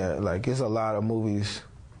haven't seen yet? Like, it's a lot of movies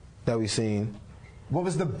that we've seen. What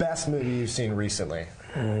was the best movie you've seen recently?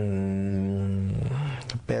 The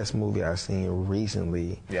best movie I've seen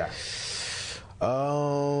recently. Yeah.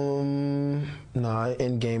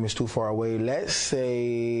 Endgame is too far away. Let's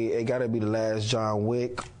say it got to be the last John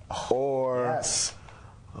Wick, or yes.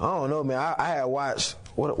 I don't know, man. I had watched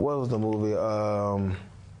what was the movie?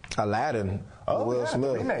 Aladdin. Will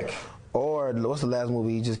Smith. The remake. Or what's the last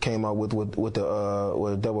movie he just came out with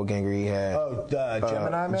the doppelganger he had?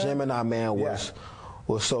 Gemini Man. Gemini Man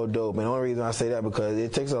was so dope. And the only reason I say that because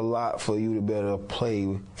it takes a lot for you to be able to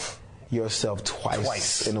play yourself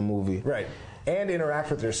twice in a movie. Right. And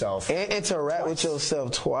interact with yourself. And interact with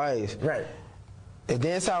yourself twice. Right. And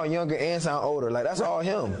then sound younger and sound older. Like, that's all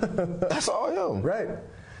him. That's all him. Right.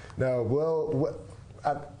 No,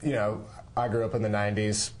 I grew up in the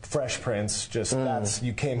 90s. Fresh Prince, that's,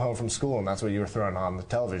 you came home from school and that's what you were throwing on the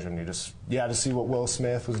television. You had to see what Will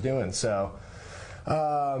Smith was doing. So,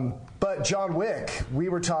 but John Wick, we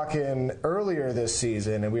were talking earlier this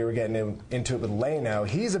season and we were getting into it with Leno.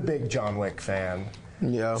 He's a big John Wick fan.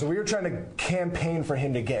 Yeah. So we were trying to campaign for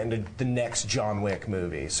him to get into the next John Wick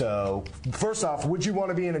movie. So first off, would you want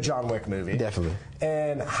to be in a John Wick movie? Definitely.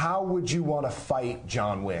 And how would you want to fight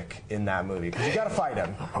John Wick in that movie? Because you got to fight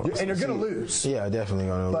him, and you're going to lose. Yeah, definitely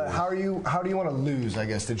going to lose. But how do you want to lose, I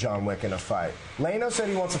guess, to John Wick in a fight? Leno said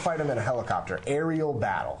he wants to fight him in a helicopter, aerial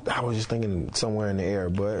battle. I was just thinking somewhere in the air,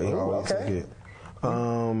 but okay.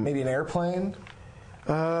 Maybe an airplane.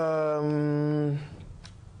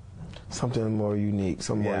 Something more unique.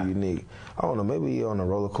 More unique. I don't know. Maybe on a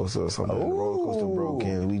roller coaster or something. The roller coaster broke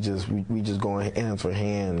and we just going hand for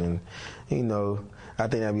hand, and you know, I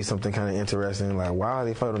think that'd be something kind of interesting. Like, why are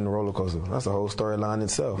they fighting on the roller coaster? That's a whole storyline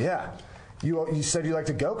itself. Yeah. You said you like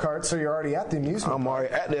to go kart, so you're already at the amusement. I'm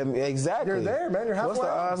already at them. Exactly. You're there, man. You're halfway. What's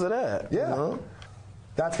the odds of that? Yeah. You know?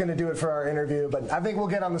 That's going to do it for our interview, but I think we'll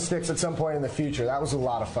get on the sticks at some point in the future. That was a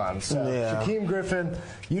lot of fun. So, Shaquem Griffin,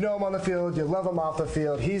 you know him on the field, you love him off the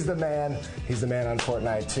field. He's the man. He's the man on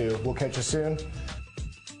Fortnite, too. We'll catch you soon.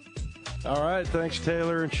 All right, thanks,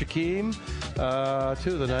 Taylor and Shaquem.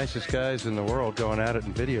 Two of the nicest guys in the world going at it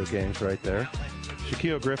in video games right there.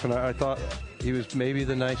 Shaquem Griffin, I thought he was maybe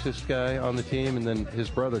the nicest guy on the team, and then his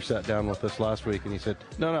brother sat down with us last week, and he said,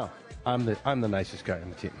 no, I'm the nicest guy on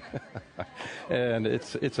the team. And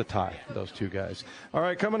it's a tie, those two guys. All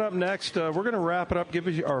right, coming up next, we're going to wrap it up, give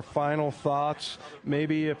you our final thoughts,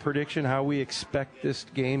 maybe a prediction how we expect this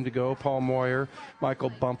game to go. Paul Moyer,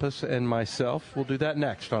 Michael Bumpus, and myself. We'll do that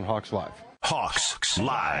next on Hawks Live. Hawks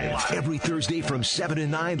Live, every Thursday from 7 to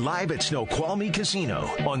 9, live at Snoqualmie Casino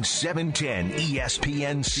on 710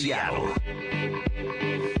 ESPN Seattle.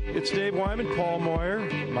 It's Dave Wyman, Paul Moyer,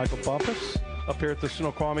 Michael Bumpus. Up here at the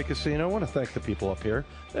Snoqualmie Casino. I want to thank the people up here.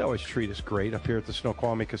 They always treat us great up here at the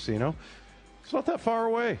Snoqualmie Casino. It's not that far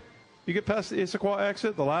away. You get past the Issaquah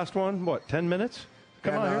exit, the last one, 10 minutes?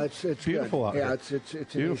 Come on here. It's beautiful out here. Yeah, it's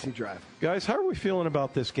an easy drive. Guys, how are we feeling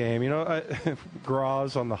about this game? You know,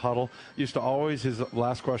 Graz on the huddle used to always, his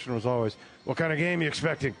last question was always, what kind of game are you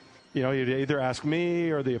expecting? You know, you'd either ask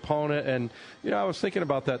me or the opponent. And, you know, I was thinking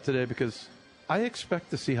about that today because I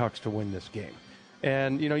expect the Seahawks to win this game.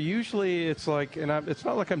 And, usually it's like, and it's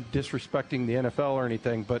not like I'm disrespecting the NFL or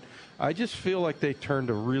anything, but I just feel like they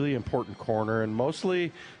turned a really important corner, and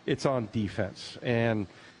mostly it's on defense. And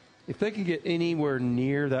if they can get anywhere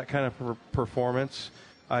near that kind of performance,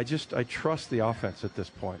 I trust the offense at this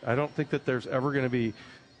point. I don't think that there's ever going to be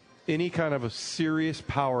any kind of a serious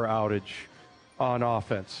power outage on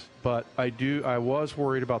offense. But I was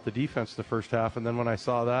worried about the defense the first half, and then when I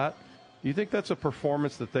saw that, do you think that's a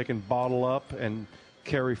performance that they can bottle up and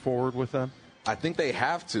carry forward with them? I think they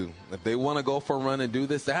have to. If they want to go for a run and do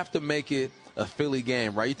this, they have to make it a Philly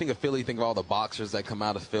game, right? You think of Philly, think of all the boxers that come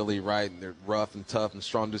out of Philly, right? They're rough and tough and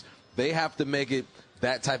strong. They have to make it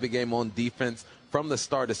that type of game on defense from the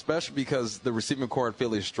start, especially because the receiving core at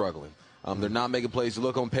Philly is struggling. They're not making plays. You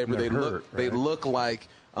look on paper, they look like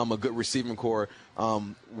a good receiving core.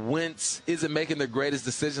 Wentz isn't making the greatest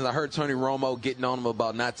decisions. I heard Tony Romo getting on him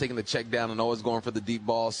about not taking the check down and always going for the deep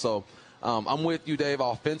ball. So I'm with you, Dave.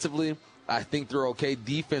 Offensively, I think they're okay.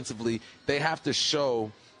 Defensively, they have to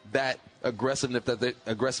show that aggressiveness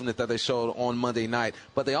that they showed on Monday night.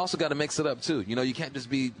 But they also got to mix it up, too. You can't just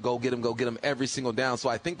be go get them every single down. So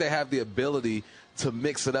I think they have the ability to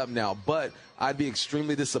mix it up now. But I'd be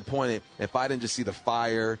extremely disappointed if I didn't just see the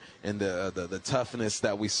fire and the toughness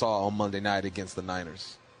that we saw on Monday night against the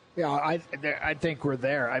Niners. Yeah, I think we're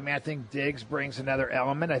there. I mean, I think Diggs brings another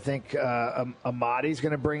element. I think Amadi's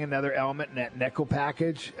going to bring another element in that nickel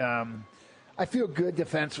package. I feel good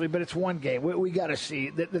defensively, but it's one game. We got to see.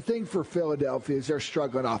 The thing for Philadelphia is they're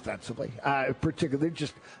struggling offensively. Particularly,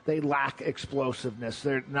 they lack explosiveness.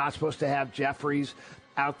 They're not supposed to have Jeffries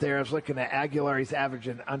out there. I was looking at Aguilar. He's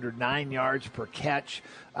averaging under 9 yards per catch.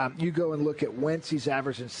 You go and look at Wentz. He's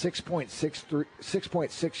averaging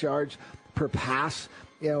 6.6 yards per pass.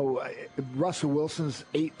 Russell Wilson's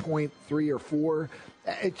 8.3 or 4.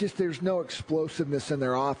 There's no explosiveness in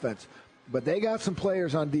their offense. But they got some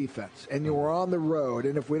players on defense, and you're on the road.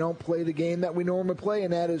 And if we don't play the game that we normally play,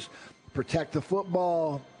 and that is protect the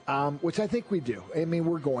football, which I think we do. I mean,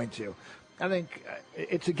 we're going to. I think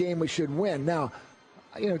it's a game we should win. Now,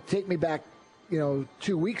 take me back, 2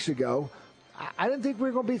 weeks ago. I didn't think we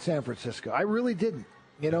were going to beat San Francisco. I really didn't.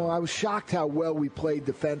 I was shocked how well we played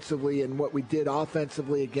defensively and what we did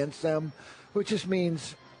offensively against them, which just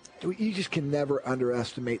means you just can never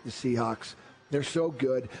underestimate the Seahawks. They're so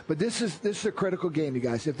good. But this is a critical game, you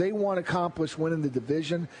guys. If they want to accomplish winning the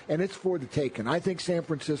division, and it's for the taking. I think San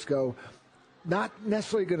Francisco, not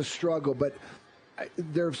necessarily going to struggle, but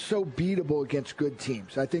they're so beatable against good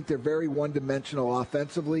teams. I think they're very one-dimensional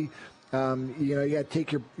offensively. You got to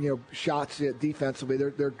take your shots defensively.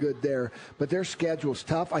 They're good there, but their schedule's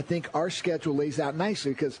tough. I think our schedule lays out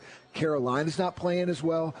nicely because Carolina's not playing as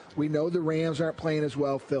well. We know the Rams aren't playing as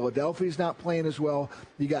well. Philadelphia's not playing as well.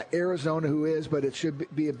 You got Arizona, who is, but it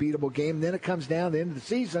should be a beatable game. And then it comes down to the end of the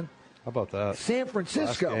season. How about that? San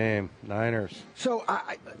Francisco. Last game, Niners. So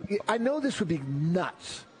I know this would be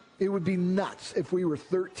nuts. It would be nuts if we were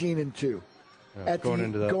 13-2. Yeah,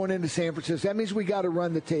 going into San Francisco. That means we got to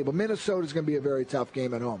run the table. Minnesota's going to be a very tough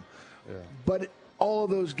game at home. Yeah. But all of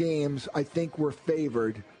those games, I think we're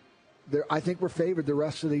favored. I think we're favored the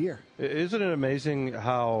rest of the year. Isn't it amazing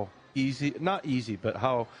how not easy, but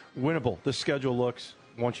how winnable the schedule looks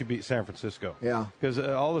once you beat San Francisco? Yeah. Because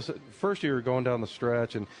all this first year going down the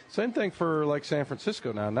stretch, and same thing for like San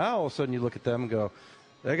Francisco now. Now all of a sudden you look at them and go,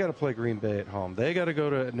 they got to play Green Bay at home. They got to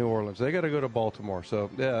go to New Orleans. They got to go to Baltimore. So,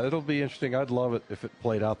 yeah, it'll be interesting. I'd love it if it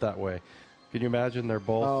played out that way. Can you imagine they're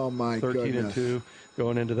both 13-2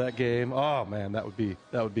 going into that game? Oh, man, that would be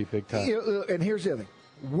big time. And here's the other thing.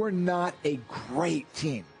 We're not a great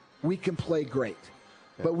team. We can play great.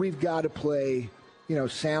 Yeah. But we've got to play,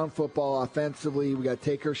 sound football offensively. We got to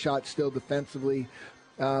take our shots still defensively.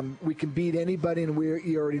 We can beat anybody, and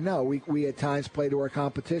you already know. We at times play to our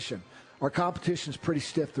competition. Our competition's pretty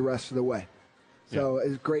stiff the rest of the way. So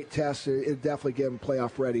It's a great test. It'll definitely get them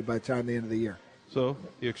playoff ready by the time the end of the year. So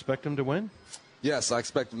you expect them to win? Yes, I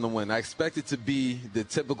expect them to win. I expect it to be the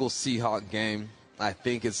typical Seahawk game. I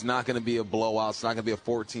think it's not going to be a blowout. It's not going to be a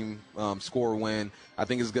 14-score win. I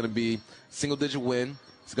think it's going to be single-digit win.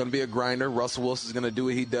 It's going to be a grinder. Russell Wilson's going to do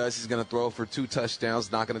what he does. He's going to throw for 2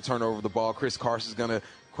 touchdowns, not going to turn over the ball. Chris Carson's going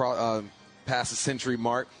to pass the century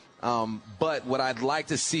mark. But what I'd like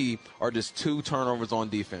to see are just 2 turnovers on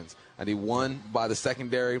defense. I need one by the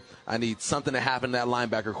secondary. I need something to happen in that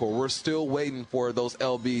linebacker core. We're still waiting for those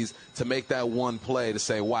LBs to make that one play to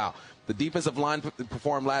say, wow, the defensive line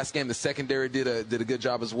performed last game. The secondary did a good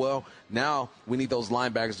job as well. Now we need those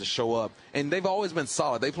linebackers to show up. And they've always been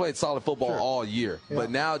solid. They played solid football all year. Yeah. But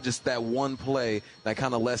now just that one play that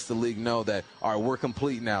kind of lets the league know that, all right, we're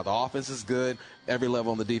complete now. The offense is good. Every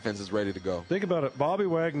level on the defense is ready to go. Think about it. Bobby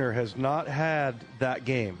Wagner has not had that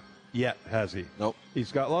game yet, has he? Nope.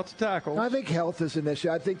 He's got lots of tackles. I think health is an issue.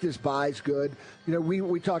 I think this bye's good. You know,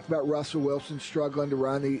 we talked about Russell Wilson struggling to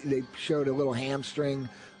run. They showed a little hamstring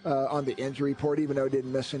on the injury report, even though he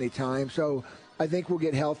didn't miss any time. So I think we'll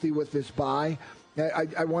get healthy with this bye.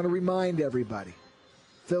 I want to remind everybody,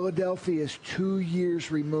 Philadelphia is 2 years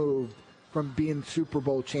removed from being Super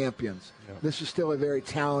Bowl champions. Yeah. This is still a very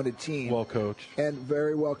talented team. Well coached. And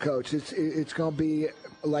very well coached. It's going to be,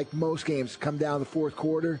 like most games, come down the fourth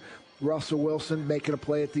quarter, Russell Wilson making a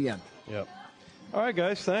play at the end. Yep. All right,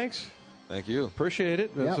 guys, thanks. Thank you. Appreciate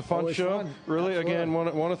it. It was a fun show. Fun. Really, Absolutely. again,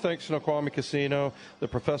 want to thank Snoqualmie Casino, the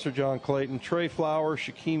Professor John Clayton, Trey Flower,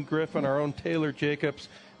 Shaquem Griffin, our own Taylor Jacobs,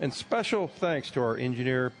 and special thanks to our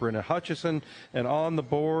engineer, Brenna Hutchison, and on the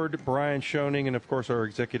board, Brian Schoening, and, of course, our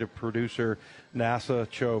executive producer, NASA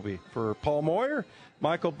Chobe. For Paul Moyer,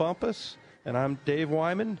 Michael Bumpus, and I'm Dave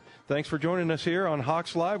Wyman. Thanks for joining us here on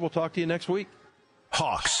Hawks Live. We'll talk to you next week.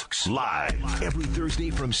 Hawks Live. Every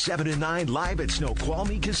Thursday from 7 to 9 live at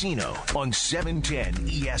Snoqualmie Casino on 710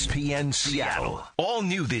 ESPN Seattle. All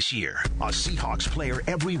new this year, a Seahawks player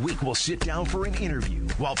every week will sit down for an interview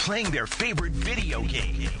while playing their favorite video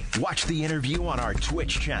game. Watch the interview on our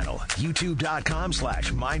Twitch channel,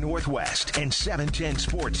 youtube.com/mynorthwest and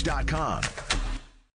 710sports.com.